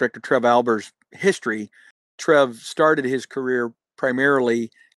athletic director Trev Albers' history, Trev started his career primarily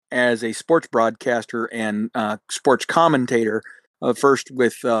as a sports broadcaster and sports commentator, first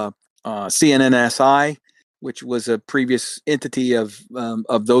with CNNSI, which was a previous entity of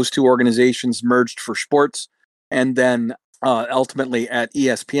those two organizations merged for sports, and then ultimately at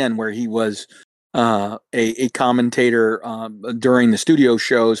ESPN, where he was a commentator during the studio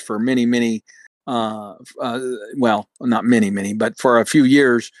shows for many, well, not many, but for a few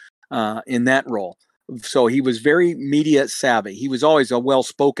years in that role. So he was very media savvy. He was always a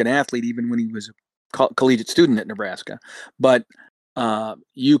well-spoken athlete, even when he was a collegiate student at Nebraska. But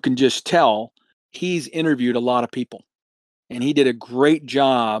you can just tell he's interviewed a lot of people, and he did a great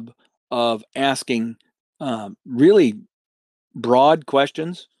job of asking really broad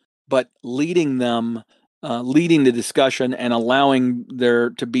questions, but leading the discussion and allowing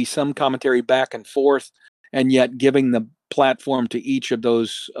there to be some commentary back and forth, and yet giving the platform to each of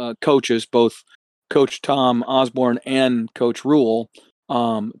those coaches, both Coach Tom Osborne and Coach Rule,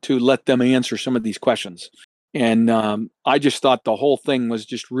 to let them answer some of these questions. And I just thought the whole thing was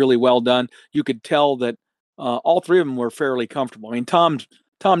just really well done. You could tell that all three of them were fairly comfortable. I mean, Tom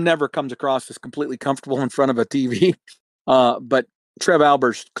never comes across as completely comfortable in front of a TV, but Trev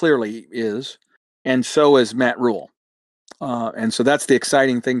Albers clearly is, and so is Matt Rule. And so that's the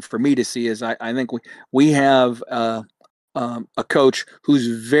exciting thing for me to see is I think we have a coach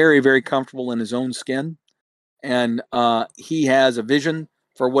who's very, very comfortable in his own skin, and he has a vision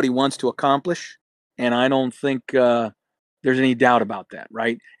for what he wants to accomplish. And I don't think there's any doubt about that,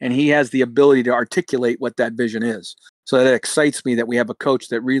 right? And he has the ability to articulate what that vision is. So that excites me that we have a coach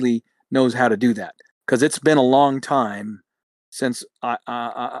that really knows how to do that, because it's been a long time since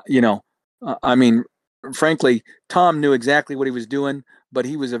I mean, frankly, Tom knew exactly what he was doing, but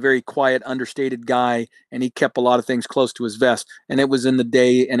he was a very quiet, understated guy, and he kept a lot of things close to his vest. And it was in the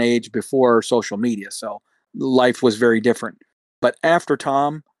day and age before social media, so life was very different. But after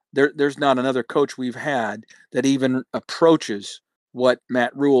Tom, there's not another coach we've had that even approaches what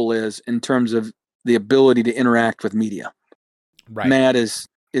Matt Rule is in terms of the ability to interact with media. Right. Matt is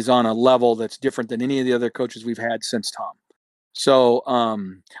on a level that's different than any of the other coaches we've had since Tom. So,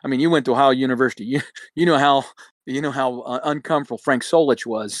 I mean, you went to Ohio University. You know how uncomfortable Frank Solich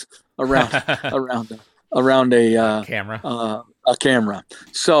was around a camera. A camera.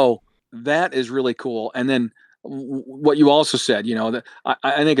 So that is really cool. And then what you also said, that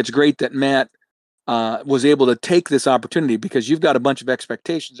I think it's great that Matt was able to take this opportunity, because you've got a bunch of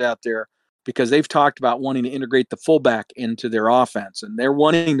expectations out there, because they've talked about wanting to integrate the fullback into their offense, and they're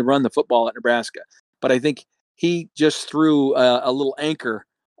wanting to run the football at Nebraska. But I think he just threw a little anchor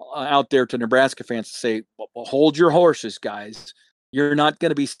out there to Nebraska fans to say, well, hold your horses, guys. You're not going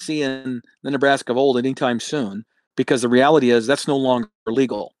to be seeing the Nebraska of old anytime soon, because the reality is that's no longer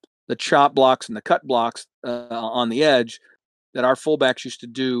legal. The chop blocks and the cut blocks on the edge that our fullbacks used to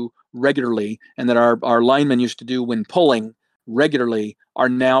do regularly, and that our linemen used to do when pulling regularly, are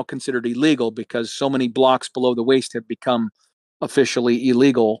now considered illegal, because so many blocks below the waist have become officially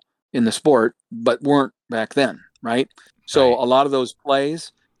illegal in the sport, but weren't back then, right? So Right. a lot of those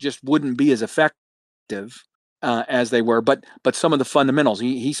plays just wouldn't be as effective as they were. But some of the fundamentals,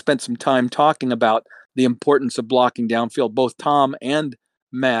 he spent some time talking about the importance of blocking downfield. Both Tom and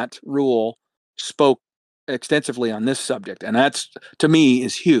Matt Rule spoke extensively on this subject, and that's, to me,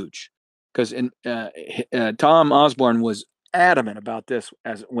 is huge, because Tom Osborne was adamant about this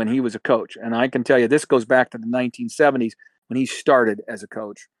as when he was a coach, and I can tell you this goes back to the 1970s when he started as a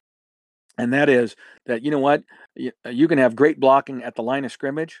coach. And that is that, you know what, you can have great blocking at the line of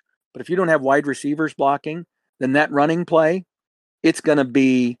scrimmage, but if you don't have wide receivers blocking, then that running play, it's going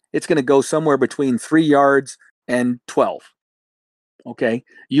to go somewhere between 3 yards and 12. Okay.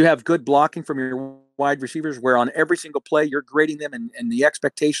 You have good blocking from your wide receivers, where on every single play you're grading them, and the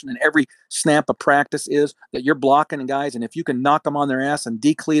expectation in every snap of practice is that you're blocking guys. And if you can knock them on their ass and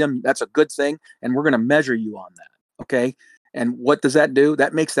decleat them, that's a good thing. And we're going to measure you on that. Okay. And what does that do?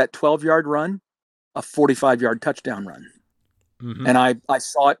 That makes that 12-yard run a 45-yard touchdown run. Mm-hmm. And I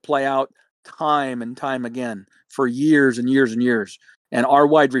saw it play out time and time again for years and years and years. And our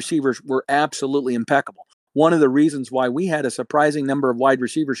wide receivers were absolutely impeccable. One of the reasons why we had a surprising number of wide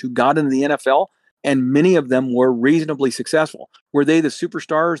receivers who got into the NFL, and many of them were reasonably successful. Were they the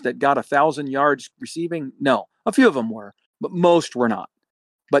superstars that got 1,000 yards receiving? No. A few of them were, but most were not.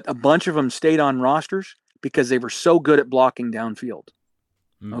 But a bunch of them stayed on rosters because they were so good at blocking downfield.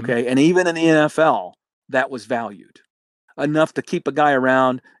 Mm-hmm. Okay. And even in the NFL, that was valued enough to keep a guy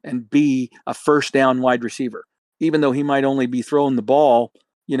around and be a first down wide receiver, even though he might only be throwing the ball,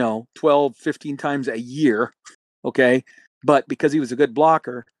 12, 15 times a year. Okay. But because he was a good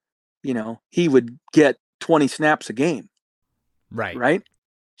blocker, he would get 20 snaps a game. Right. Right.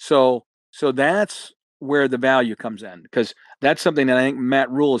 So that's where the value comes in, because that's something that I think Matt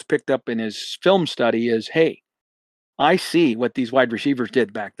Rule has picked up in his film study is, hey, I see what these wide receivers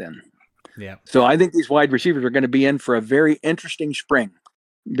did back then. Yeah. So I think these wide receivers are going to be in for a very interesting spring,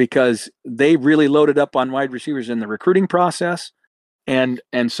 because they really loaded up on wide receivers in the recruiting process. And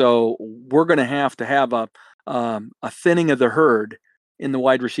so we're going to have a thinning of the herd in the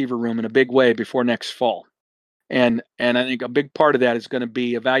wide receiver room in a big way before next fall. And I think a big part of that is going to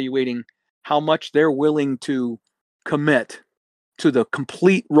be evaluating how much they're willing to commit to the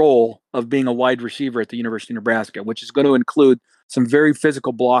complete role of being a wide receiver at the University of Nebraska, which is going to include some very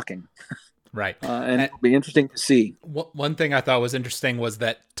physical blocking. Right. And it'll be interesting to see. One thing I thought was interesting was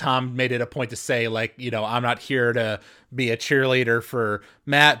that Tom made it a point to say, like, I'm not here to be a cheerleader for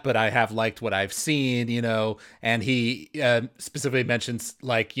Matt, but I have liked what I've seen, and he specifically mentions,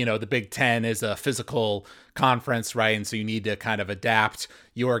 like, the Big Ten is a physical conference, right? And so you need to kind of adapt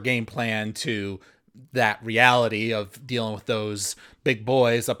your game plan to that reality of dealing with those big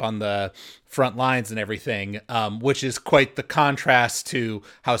boys up on the front lines and everything, which is quite the contrast to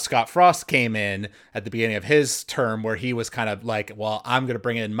how Scott Frost came in at the beginning of his term, where he was kind of like, well, I'm going to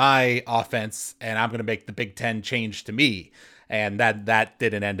bring in my offense and I'm going to make the Big Ten change to me. And that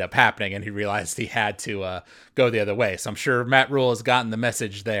didn't end up happening, and he realized he had to go the other way. So I'm sure Matt Rule has gotten the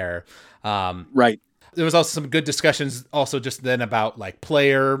message there. Right. There was also some good discussions also just then about like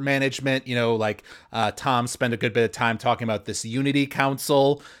player management, Tom spent a good bit of time talking about this unity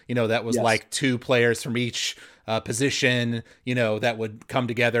council, that was like 2 players from each position, that would come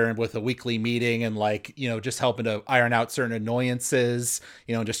together and with a weekly meeting and like, just helping to iron out certain annoyances,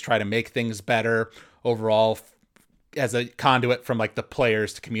 just try to make things better overall as a conduit from like the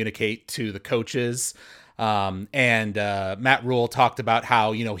players to communicate to the coaches. And Matt Rule talked about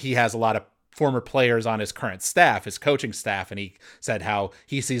how, he has a lot of former players on his current staff, his coaching staff, and he said how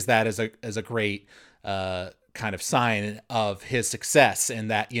he sees that as a great kind of sign of his success,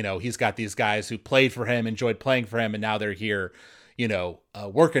 and that he's got these guys who played for him, enjoyed playing for him, and now they're here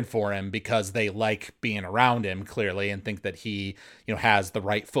working for him because they like being around him, clearly, and think that he has the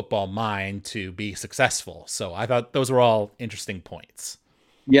right football mind to be successful. So I thought those were all interesting points.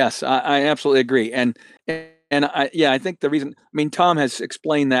 Yes, I absolutely agree. And I think the reason, Tom has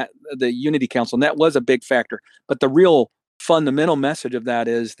explained that the Unity Council, and that was a big factor. But the real fundamental message of that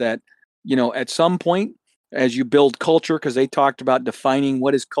is that, at some point, as you build culture, because they talked about defining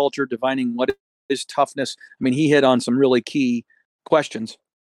what is culture, defining what is toughness. He hit on some really key questions.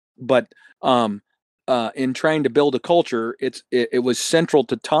 But in trying to build a culture, it was central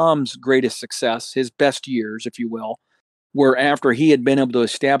to Tom's greatest success, his best years, if you will, where after he had been able to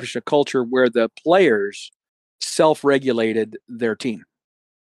establish a culture where the players self-regulated their team,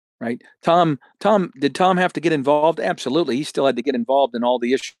 right? Did Tom have to get involved? Absolutely. He still had to get involved in all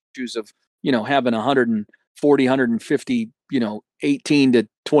the issues of, having 140, 150, 18 to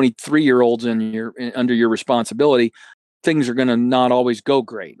 23-year-olds under your responsibility. Things are going to not always go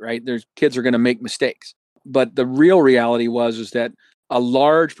great, right? Kids are going to make mistakes. But the real reality is that a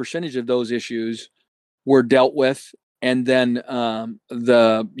large percentage of those issues were dealt with. And then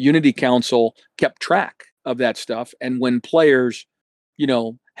the Unity Council kept track of that stuff. And when players,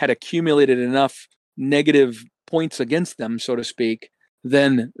 had accumulated enough negative points against them, so to speak,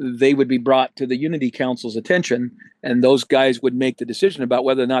 then they would be brought to the Unity Council's attention. And those guys would make the decision about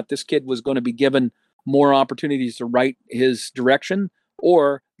whether or not this kid was going to be given more opportunities to write his direction,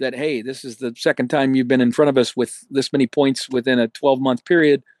 or that, hey, this is the second time you've been in front of us with this many points within a 12-month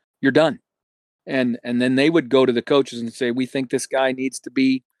period. You're done. And then they would go to the coaches and say, we think this guy needs to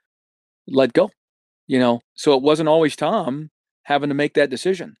be let go, So it wasn't always Tom having to make that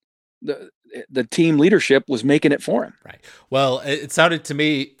decision. The team leadership was making it for him. Right. Well, it sounded to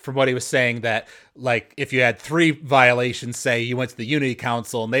me from what he was saying that, like, if you had 3 violations, say you went to the Unity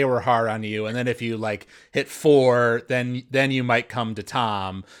Council and they were hard on you, and then if you like hit 4, then you might come to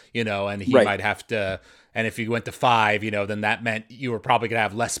Tom, and he might have to. And if you went to 5, then that meant you were probably going to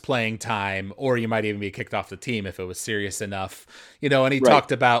have less playing time, or you might even be kicked off the team if it was serious enough, and he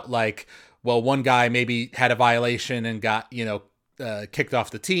talked about like, well, one guy maybe had a violation and got, kicked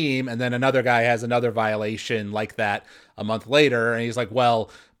off the team. And then another guy has another violation like that a month later. And he's like, well,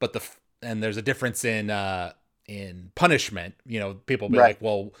 but and there's a difference in punishment, people be like,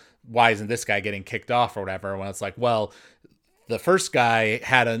 well, why isn't this guy getting kicked off or whatever? When it's like, well, the first guy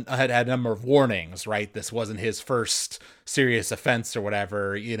had a number of warnings, right? This wasn't his first serious offense or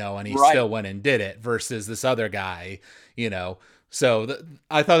whatever, and he still went and did it, versus this other guy, So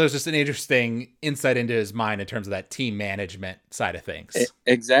I thought it was just an interesting insight into his mind in terms of that team management side of things.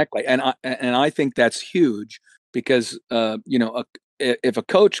 Exactly. And I think that's huge because, if a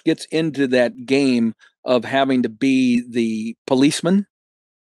coach gets into that game of having to be the policeman,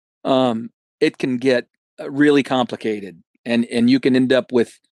 it can get really complicated. And you can end up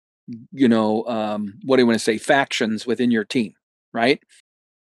with, what do you want to say, factions within your team, right?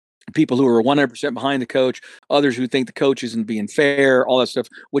 People who are 100% behind the coach, others who think the coach isn't being fair, all that stuff,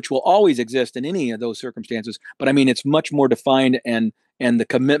 which will always exist in any of those circumstances. But it's much more defined and and the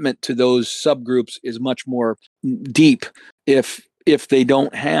commitment to those subgroups is much more deep if they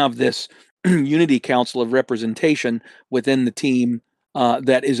don't have this unity council of representation within the team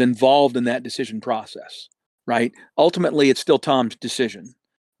that is involved in that decision process, right? Ultimately, it's still Tom's decision,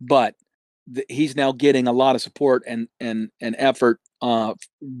 but he's now getting a lot of support and effort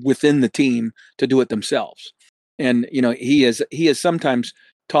within the team to do it themselves. And he has sometimes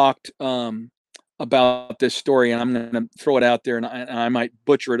talked about this story, and I'm going to throw it out there, and I might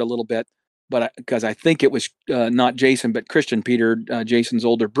butcher it a little bit, but because I think it was not Jason, but Christian Peter, Jason's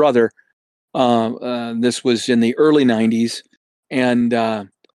older brother. This was in the early '90s, and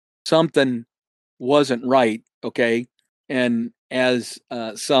something wasn't right. Okay, and as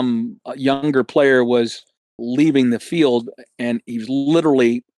some younger player was leaving the field, and he's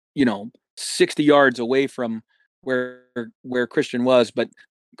literally 60 yards away from where Christian was, but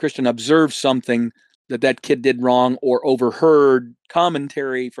Christian observed something that kid did wrong, or overheard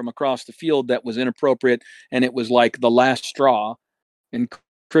commentary from across the field that was inappropriate, and it was like the last straw. And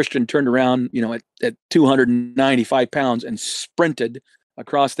Christian turned around, at 295 pounds, and sprinted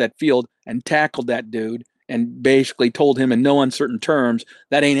across that field and tackled that dude, and basically told him in no uncertain terms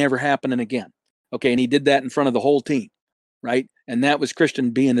that ain't ever happening again. Okay, and he did that in front of the whole team, right? And that was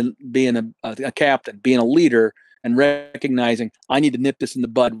Christian being a captain, being a leader, and recognizing I need to nip this in the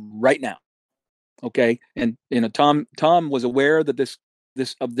bud right now. Okay, and Tom was aware that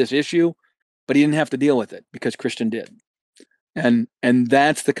this issue, but he didn't have to deal with it because Christian did. And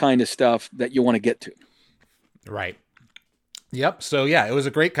that's the kind of stuff that you want to get to. Right. Yep. So yeah, it was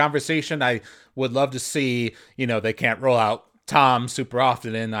a great conversation. I would love to see, they can't roll out Tom super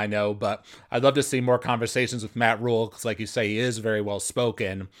often in, I know, but I'd love to see more conversations with Matt Rule, because like you say, he is very well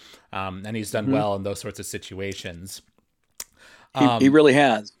spoken, and he's done well in those sorts of situations. He really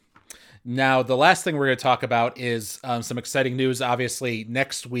has. Now, the last thing we're going to talk about is some exciting news. Obviously,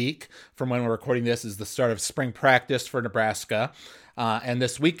 next week, from when we're recording this, is the start of spring practice for Nebraska. And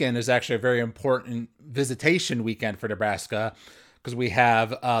this weekend is actually a very important visitation weekend for Nebraska, because we have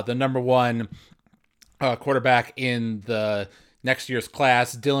the number one quarterback in the next year's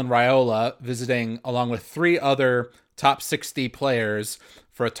class, Dylan Raiola, visiting along with 3 other top 60 players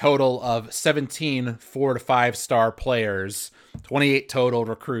for a total of 17 4- to 5-star players. 28 total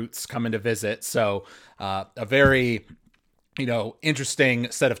recruits coming to visit. So a very,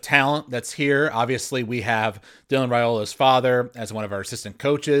 interesting set of talent that's here. Obviously, we have Dylan Raiola's father as one of our assistant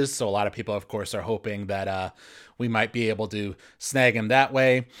coaches. So a lot of people, of course, are hoping that we might be able to snag him that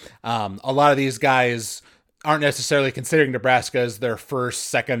way. A lot of these guys aren't necessarily considering Nebraska as their first,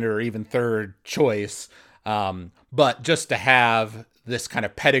 second, or even third choice. But just to have this kind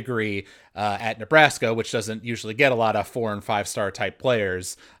of pedigree at Nebraska, which doesn't usually get a lot of 4- and 5-star type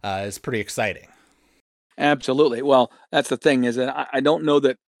players, is pretty exciting. Absolutely. Well, that's the thing, is that I don't know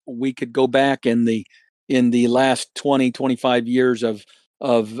that we could go back in the last 20, 25 years of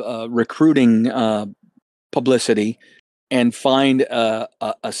recruiting publicity and find a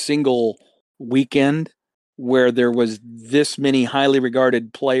single weekend where there was this many highly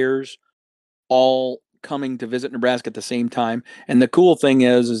regarded players all coming to visit Nebraska at the same time. And the cool thing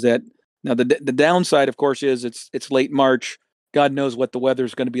is that now the downside, of course, is it's late March. God knows what the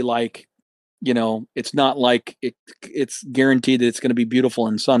weather's going to be like. It's not like it's guaranteed that it's going to be beautiful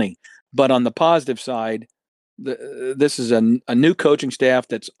and sunny. But on the positive side, this is a new coaching staff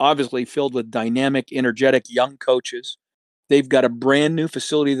that's obviously filled with dynamic, energetic young coaches. They've got a brand new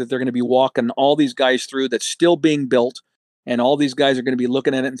facility that they're going to be walking all these guys through that's still being built. And all these guys are going to be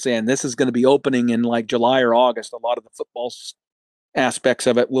looking at it and saying, this is going to be opening in like July or August. A lot of the football aspects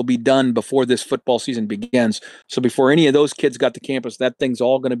of it will be done before this football season begins. So before any of those kids got to campus, that thing's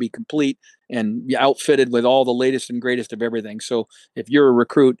all going to be complete and outfitted with all the latest and greatest of everything. So if you're a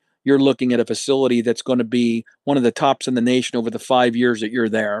recruit, you're looking at a facility that's going to be one of the tops in the nation over the 5 years that you're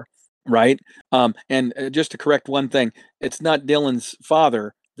there, right? And just to correct one thing, it's not Dylan's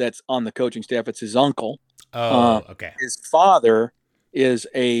father that's on the coaching staff; it's his uncle. Okay. His father is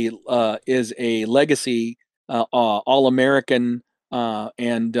a legacy All-American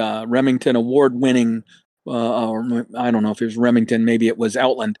and Remington award-winning, or I don't know if it was Remington, maybe it was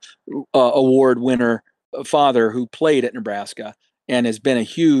Outland award winner father who played at Nebraska and has been a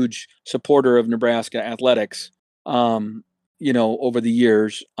huge supporter of Nebraska athletics, over the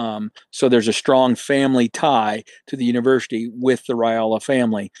years. So there's a strong family tie to the university with the Raiola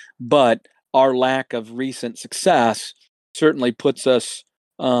family, but our lack of recent success certainly puts us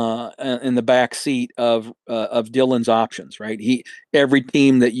in the back seat of Dylan's options, right? Every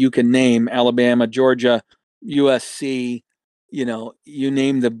team that you can name, Alabama, Georgia, USC, you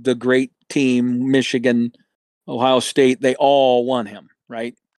name the great team, Michigan, Ohio State, they all want him,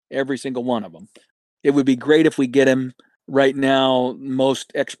 right? Every single one of them. It would be great if we get him. Right now,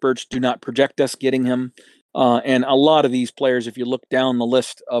 most experts do not project us getting him. And a lot of these players, if you look down the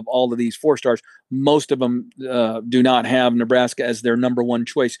list of all of these 4-stars, most of them do not have Nebraska as their number one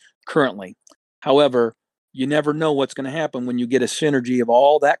choice currently. However, you never know what's going to happen when you get a synergy of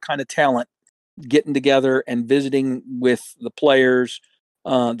all that kind of talent getting together and visiting with the players,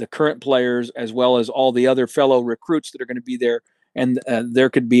 the current players, as well as all the other fellow recruits that are going to be there. And there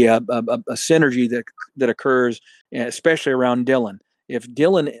could be a synergy that occurs, especially around Dylan. If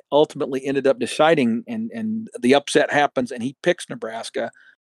Dylan ultimately ended up deciding and the upset happens and he picks Nebraska,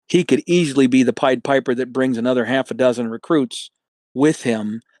 he could easily be the Pied Piper that brings another half a dozen recruits with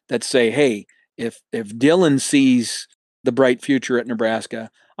him that say, hey, if Dylan sees the bright future at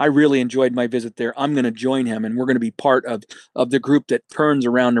Nebraska, I really enjoyed my visit there. I'm going to join him, and we're going to be part of the group that turns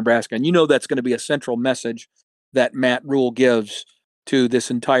around Nebraska. And that's going to be a central message that Matt Rule gives to this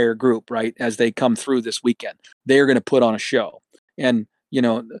entire group, right, as they come through this weekend. They're going to put on a show. And,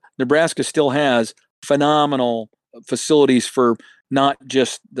 Nebraska still has phenomenal facilities for not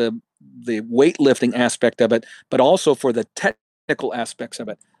just the weightlifting aspect of it, but also for the technical aspects of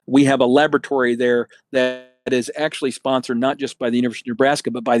it. We have a laboratory there that is actually sponsored not just by the University of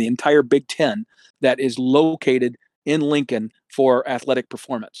Nebraska, but by the entire Big Ten, that is located in Lincoln for athletic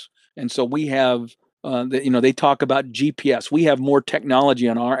performance. And so we have, they talk about GPS. We have more technology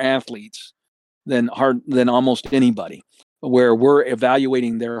on our athletes than almost anybody, where we're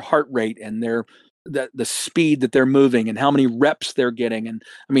evaluating their heart rate and the speed that they're moving and how many reps they're getting. And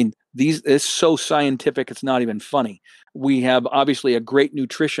I mean, it's so scientific, it's not even funny. We have obviously a great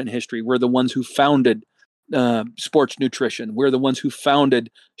nutrition history. We're the ones who founded sports nutrition. We're the ones who founded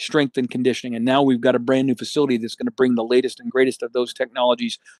strength and conditioning. And now we've got a brand new facility that's going to bring the latest and greatest of those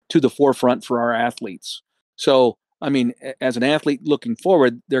technologies to the forefront for our athletes. So, I mean, as an athlete looking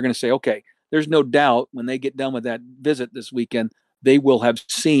forward, they're going to say, okay, there's no doubt when they get done with that visit this weekend, they will have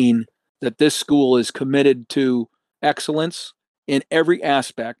seen that this school is committed to excellence in every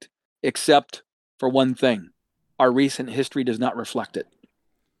aspect, except for one thing. Our recent history does not reflect it.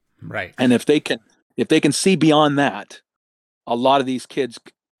 Right. And if they can see beyond that, a lot of these kids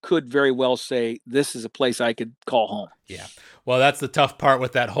could very well say, this is a place I could call home. Yeah. Well, that's the tough part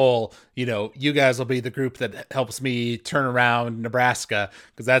with that whole, you guys will be the group that helps me turn around Nebraska,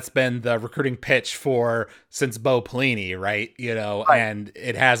 because that's been the recruiting pitch since Bo Pelini, right? Right. And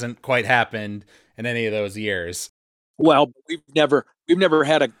it hasn't quite happened in any of those years. Well, we've never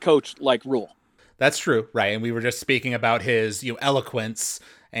had a coach like Rule. That's true. Right. And we were just speaking about his, eloquence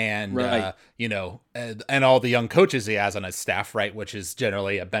and, right. And all the young coaches he has on his staff, right, which is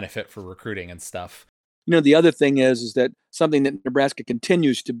generally a benefit for recruiting and stuff. The other thing is that something that Nebraska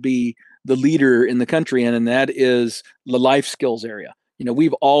continues to be the leader in the country in, and that is the life skills area.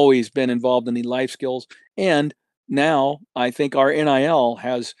 We've always been involved in the life skills, and now I think our NIL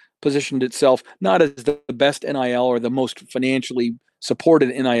has positioned itself not as the best NIL or the most financially supported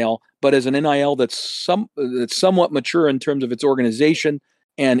NIL, but as an NIL that's somewhat mature in terms of its organization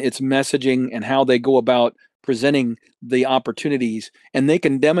and its messaging and how they go about presenting the opportunities. And they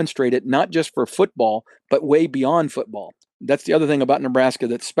can demonstrate it not just for football, but way beyond football. That's the other thing about Nebraska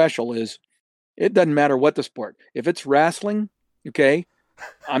that's special is it doesn't matter what the sport. If it's wrestling, okay,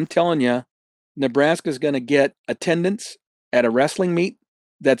 I'm telling you, Nebraska's going to get attendance at a wrestling meet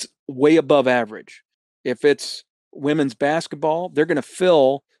that's way above average. If it's women's basketball, they're going to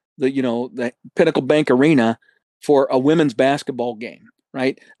fill the Pinnacle Bank Arena for a women's basketball game,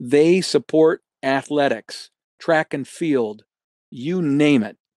 right? They support athletics, track and field, you name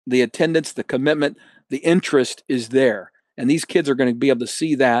it. The attendance, the commitment, the interest is there. And these kids are going to be able to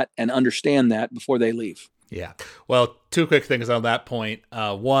see that and understand that before they leave. Yeah. Well, two quick things on that point.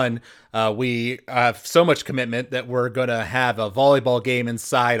 One, we have so much commitment that we're going to have a volleyball game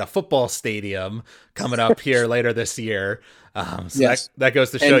inside a football stadium coming up here later this year. So yes. that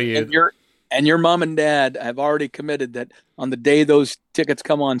goes to show you. And your mom and dad have already committed that on the day those tickets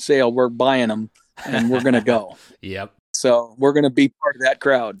come on sale, we're buying them and we're going to go. Yep. So we're going to be part of that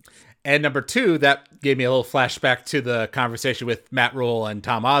crowd. And number two, that gave me a little flashback to the conversation with Matt Rule and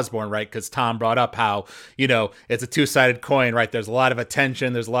Tom Osborne, right? Because Tom brought up how, it's a two-sided coin, right? There's a lot of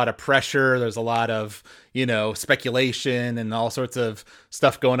attention, there's a lot of pressure, there's a lot of, speculation and all sorts of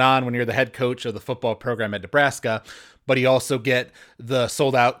stuff going on when you're the head coach of the football program at Nebraska. but you also get the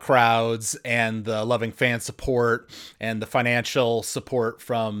sold out crowds and the loving fan support and the financial support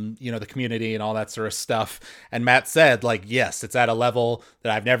from, the community and all that sort of stuff. And Matt said, like, yes, it's at a level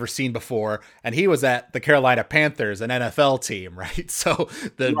that I've never seen before. And he was at the Carolina Panthers, an NFL team, right? So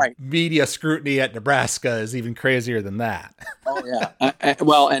the media scrutiny at Nebraska is even crazier than that. Oh yeah.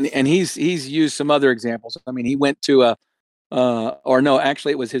 Well, and he's used some other examples. I mean, he went to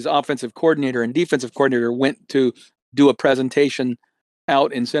actually it was his offensive coordinator and defensive coordinator went to do a presentation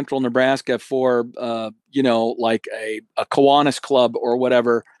out in central Nebraska for, like a Kiwanis club or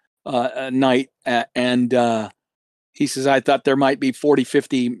whatever, a night. And he says, I thought there might be 40,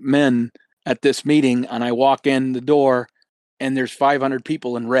 50 men at this meeting. And I walk in the door and there's 500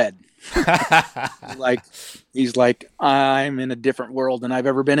 people in red. he's like, I'm in a different world than I've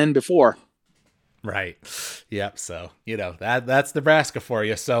ever been in before. Right. Yep. So, that's Nebraska for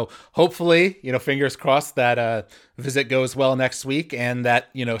you. So hopefully, fingers crossed that visit goes well next week and that,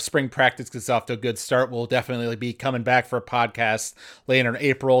 spring practice gets off to a good start. We'll definitely be coming back for a podcast later in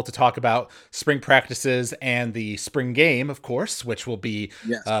April to talk about spring practices and the spring game, of course, which will be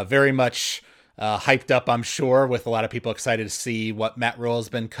very much hyped up, I'm sure, with a lot of people excited to see what Matt Rhule's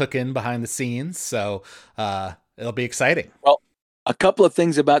been cooking behind the scenes. So it'll be exciting. Well, a couple of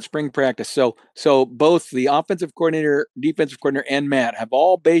things about spring practice. So both the offensive coordinator, defensive coordinator, and Matt have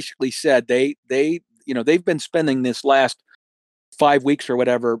all basically said they've been spending this last 5 weeks or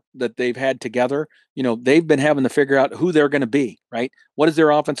whatever that they've had together. They've been having to figure out who they're going to be, right? What is their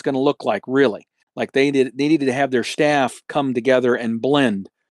offense going to look like, really? Like they needed to have their staff come together and blend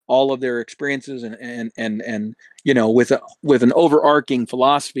all of their experiences and with an overarching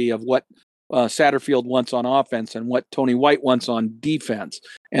philosophy of what Satterfield wants on offense and what Tony White wants on defense,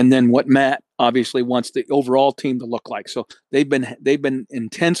 and then what Matt obviously wants the overall team to look like. So they've been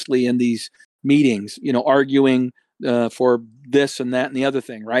intensely in these meetings, arguing for this and that and the other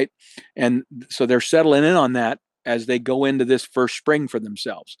thing, right? And so they're settling in on that as they go into this first spring for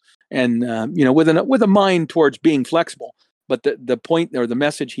themselves, and with a mind towards being flexible. But the point or the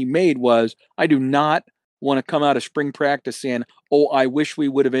message he made was, I do not want to come out of spring practice saying, oh, I wish we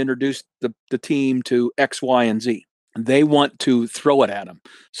would have introduced the team to X, Y, and Z. They want to throw it at them.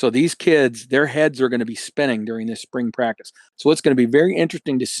 So these kids, their heads are going to be spinning during this spring practice. So it's going to be very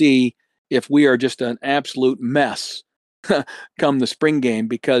interesting to see if we are just an absolute mess come the spring game,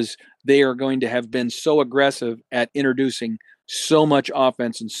 because they are going to have been so aggressive at introducing so much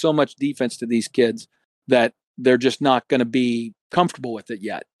offense and so much defense to these kids that they're just not going to be comfortable with it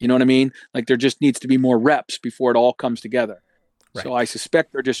yet. You know what I mean? Like there just needs to be more reps before it all comes together. Right. So I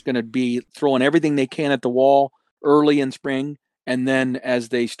suspect they're just going to be throwing everything they can at the wall early in spring. And then as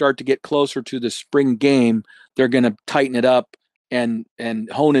they start to get closer to the spring game, they're going to tighten it up and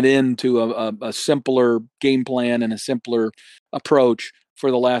hone it into a simpler game plan and a simpler approach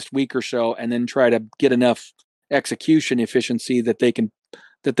for the last week or so, and then try to get enough execution efficiency that they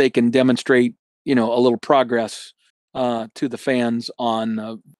can demonstrate, a little progress to the fans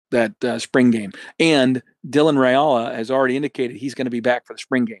on that spring game. And Dylan Raiola has already indicated he's going to be back for the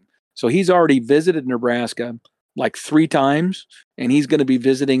spring game. So he's already visited Nebraska like 3 times, and he's going to be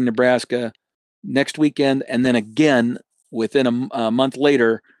visiting Nebraska next weekend, and then again within a month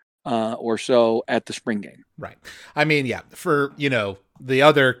later or so at the spring game. Right. I mean, yeah, for, the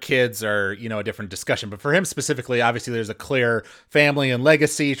other kids are, a different discussion, but for him specifically, obviously there's a clear family and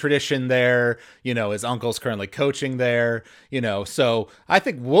legacy tradition there. His uncle's currently coaching there, so I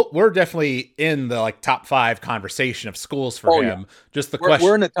think we're definitely in the top 5 conversation of schools for him. Yeah. Just the question.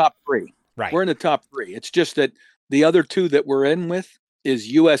 We're in the top 3. Right. We're in the top 3. It's just that the other 2 that we're in with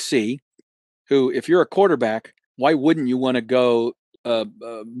is USC, who, if you're a quarterback, why wouldn't you want to go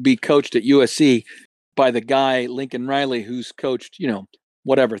be coached at USC by the guy, Lincoln Riley, who's coached, 3 out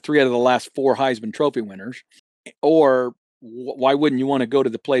of the last 4 Heisman Trophy winners? Or why wouldn't you want to go to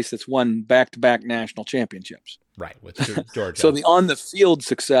the place that's won back-to-back national championships? Right, with Georgia. So the on-the-field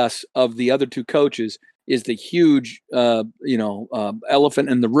success of the other 2 coaches is the huge, elephant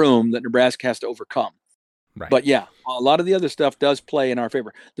in the room that Nebraska has to overcome. Right. But yeah, a lot of the other stuff does play in our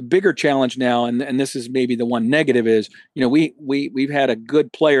favor. The bigger challenge now, and this is maybe the one negative, is we've had a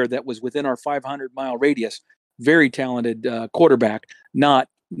good player that was within our 500-mile radius, very talented quarterback, not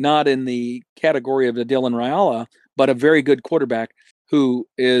in the category of the Dylan Raiola, but a very good quarterback who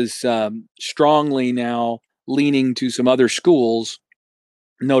is strongly now leaning to some other schools,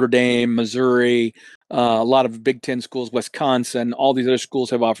 Notre Dame, Missouri, a lot of Big Ten schools, Wisconsin, all these other schools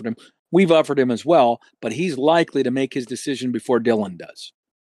have offered him. We've offered him as well, but he's likely to make his decision before Dylan does.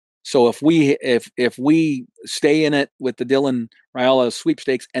 So if we stay in it with the Dylan Raiola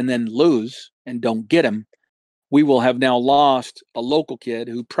sweepstakes and then lose and don't get him, we will have now lost a local kid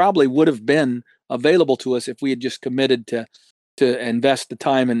who probably would have been available to us if we had just committed to invest the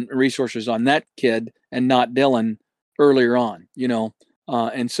time and resources on that kid and not Dylan earlier on,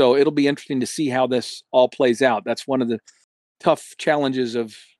 and so it'll be interesting to see how this all plays out. That's one of the tough challenges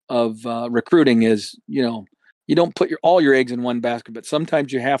of recruiting is, you don't put all your eggs in one basket, but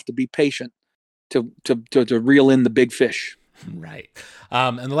sometimes you have to be patient to reel in the big fish. Right.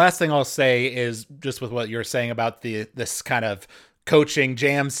 And the last thing I'll say is just with what you're saying about this kind of coaching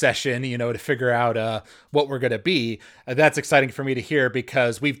jam session, to figure out what we're going to be. That's exciting for me to hear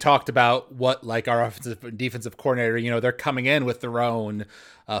because we've talked about what like our offensive and defensive coordinator, they're coming in with their own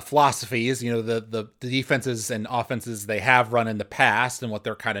philosophies, the defenses and offenses they have run in the past and what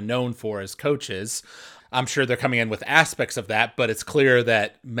they're kind of known for as coaches. I'm sure they're coming in with aspects of that, but it's clear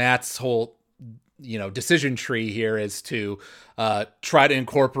that Matt's whole decision tree here is to try to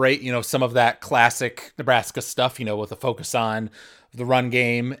incorporate, some of that classic Nebraska stuff, with a focus on the run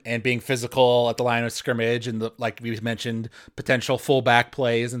game and being physical at the line of scrimmage and like we mentioned, potential fullback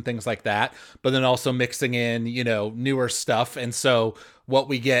plays and things like that, but then also mixing in, newer stuff. And so what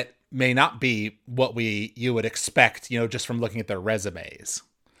we get may not be what you would expect, just from looking at their resumes.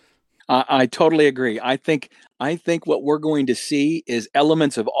 I totally agree. I think what we're going to see is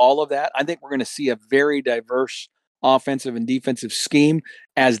elements of all of that. I think we're going to see a very diverse offensive and defensive scheme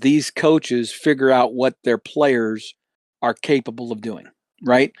as these coaches figure out what their players are capable of doing,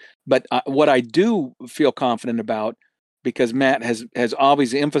 right? But what I do feel confident about, because Matt has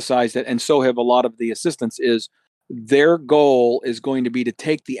obviously emphasized it, and so have a lot of the assistants, is their goal is going to be to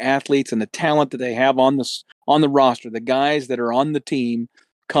take the athletes and the talent that they have on the roster, the guys that are on the team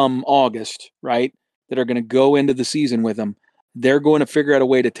come August, right, that are going to go into the season with them. They're going to figure out a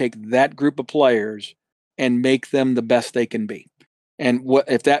way to take that group of players and make them the best they can be. And what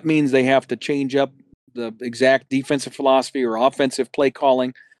if that means they have to change up the exact defensive philosophy or offensive play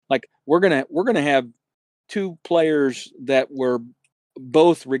calling? Like we're gonna have two players that were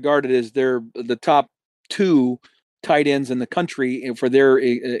both regarded as the top two tight ends in the country for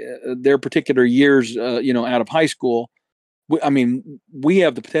their particular years, out of high school. We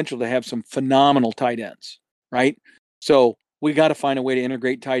have the potential to have some phenomenal tight ends, right? So we got to find a way to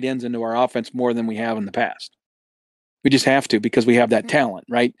integrate tight ends into our offense more than we have in the past. We just have to, because we have that talent,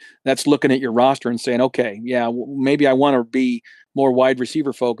 right? That's looking at your roster and saying, okay, yeah, maybe I want to be more wide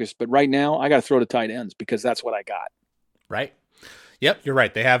receiver focused, but right now I got to throw to tight ends because that's what I got. Right. Yep, you're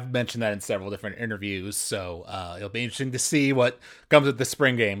right. They have mentioned that in several different interviews. So it'll be interesting to see what comes with the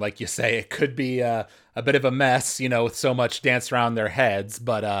spring game. Like you say, it could be a bit of a mess, with so much dance around their heads.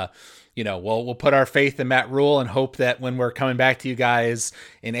 But, we'll put our faith in Matt Rule and hope that when we're coming back to you guys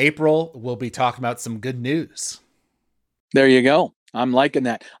in April, we'll be talking about some good news. There you go. I'm liking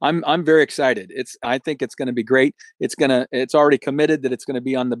that. I'm very excited. I think it's going to be great. It's already committed that it's going to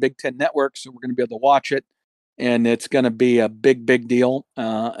be on the Big Ten Network, so we're going to be able to watch it. And it's going to be a big, big deal.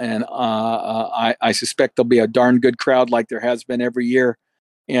 And I suspect there'll be a darn good crowd like there has been every year.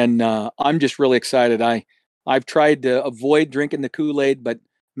 And I'm just really excited. I've tried to avoid drinking the Kool-Aid, but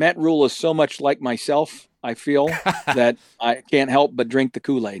Matt Rule is so much like myself, I feel, that I can't help but drink the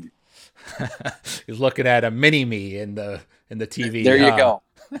Kool-Aid. He's looking at a mini-me in the TV. There you go.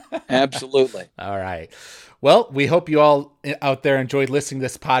 Absolutely. All right. Well, we hope you all out there enjoyed listening to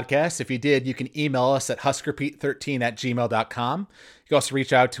this podcast. If you did, you can email us at huskerpete13@gmail.com. You can also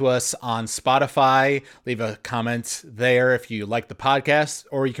reach out to us on Spotify, leave a comment there if you like the podcast,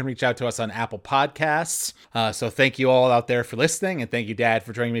 or you can reach out to us on Apple Podcasts. So thank you all out there for listening, and thank you, Dad,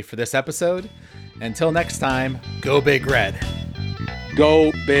 for joining me for this episode. Until next time, go Big Red.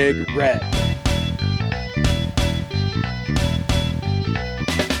 Go Big Red.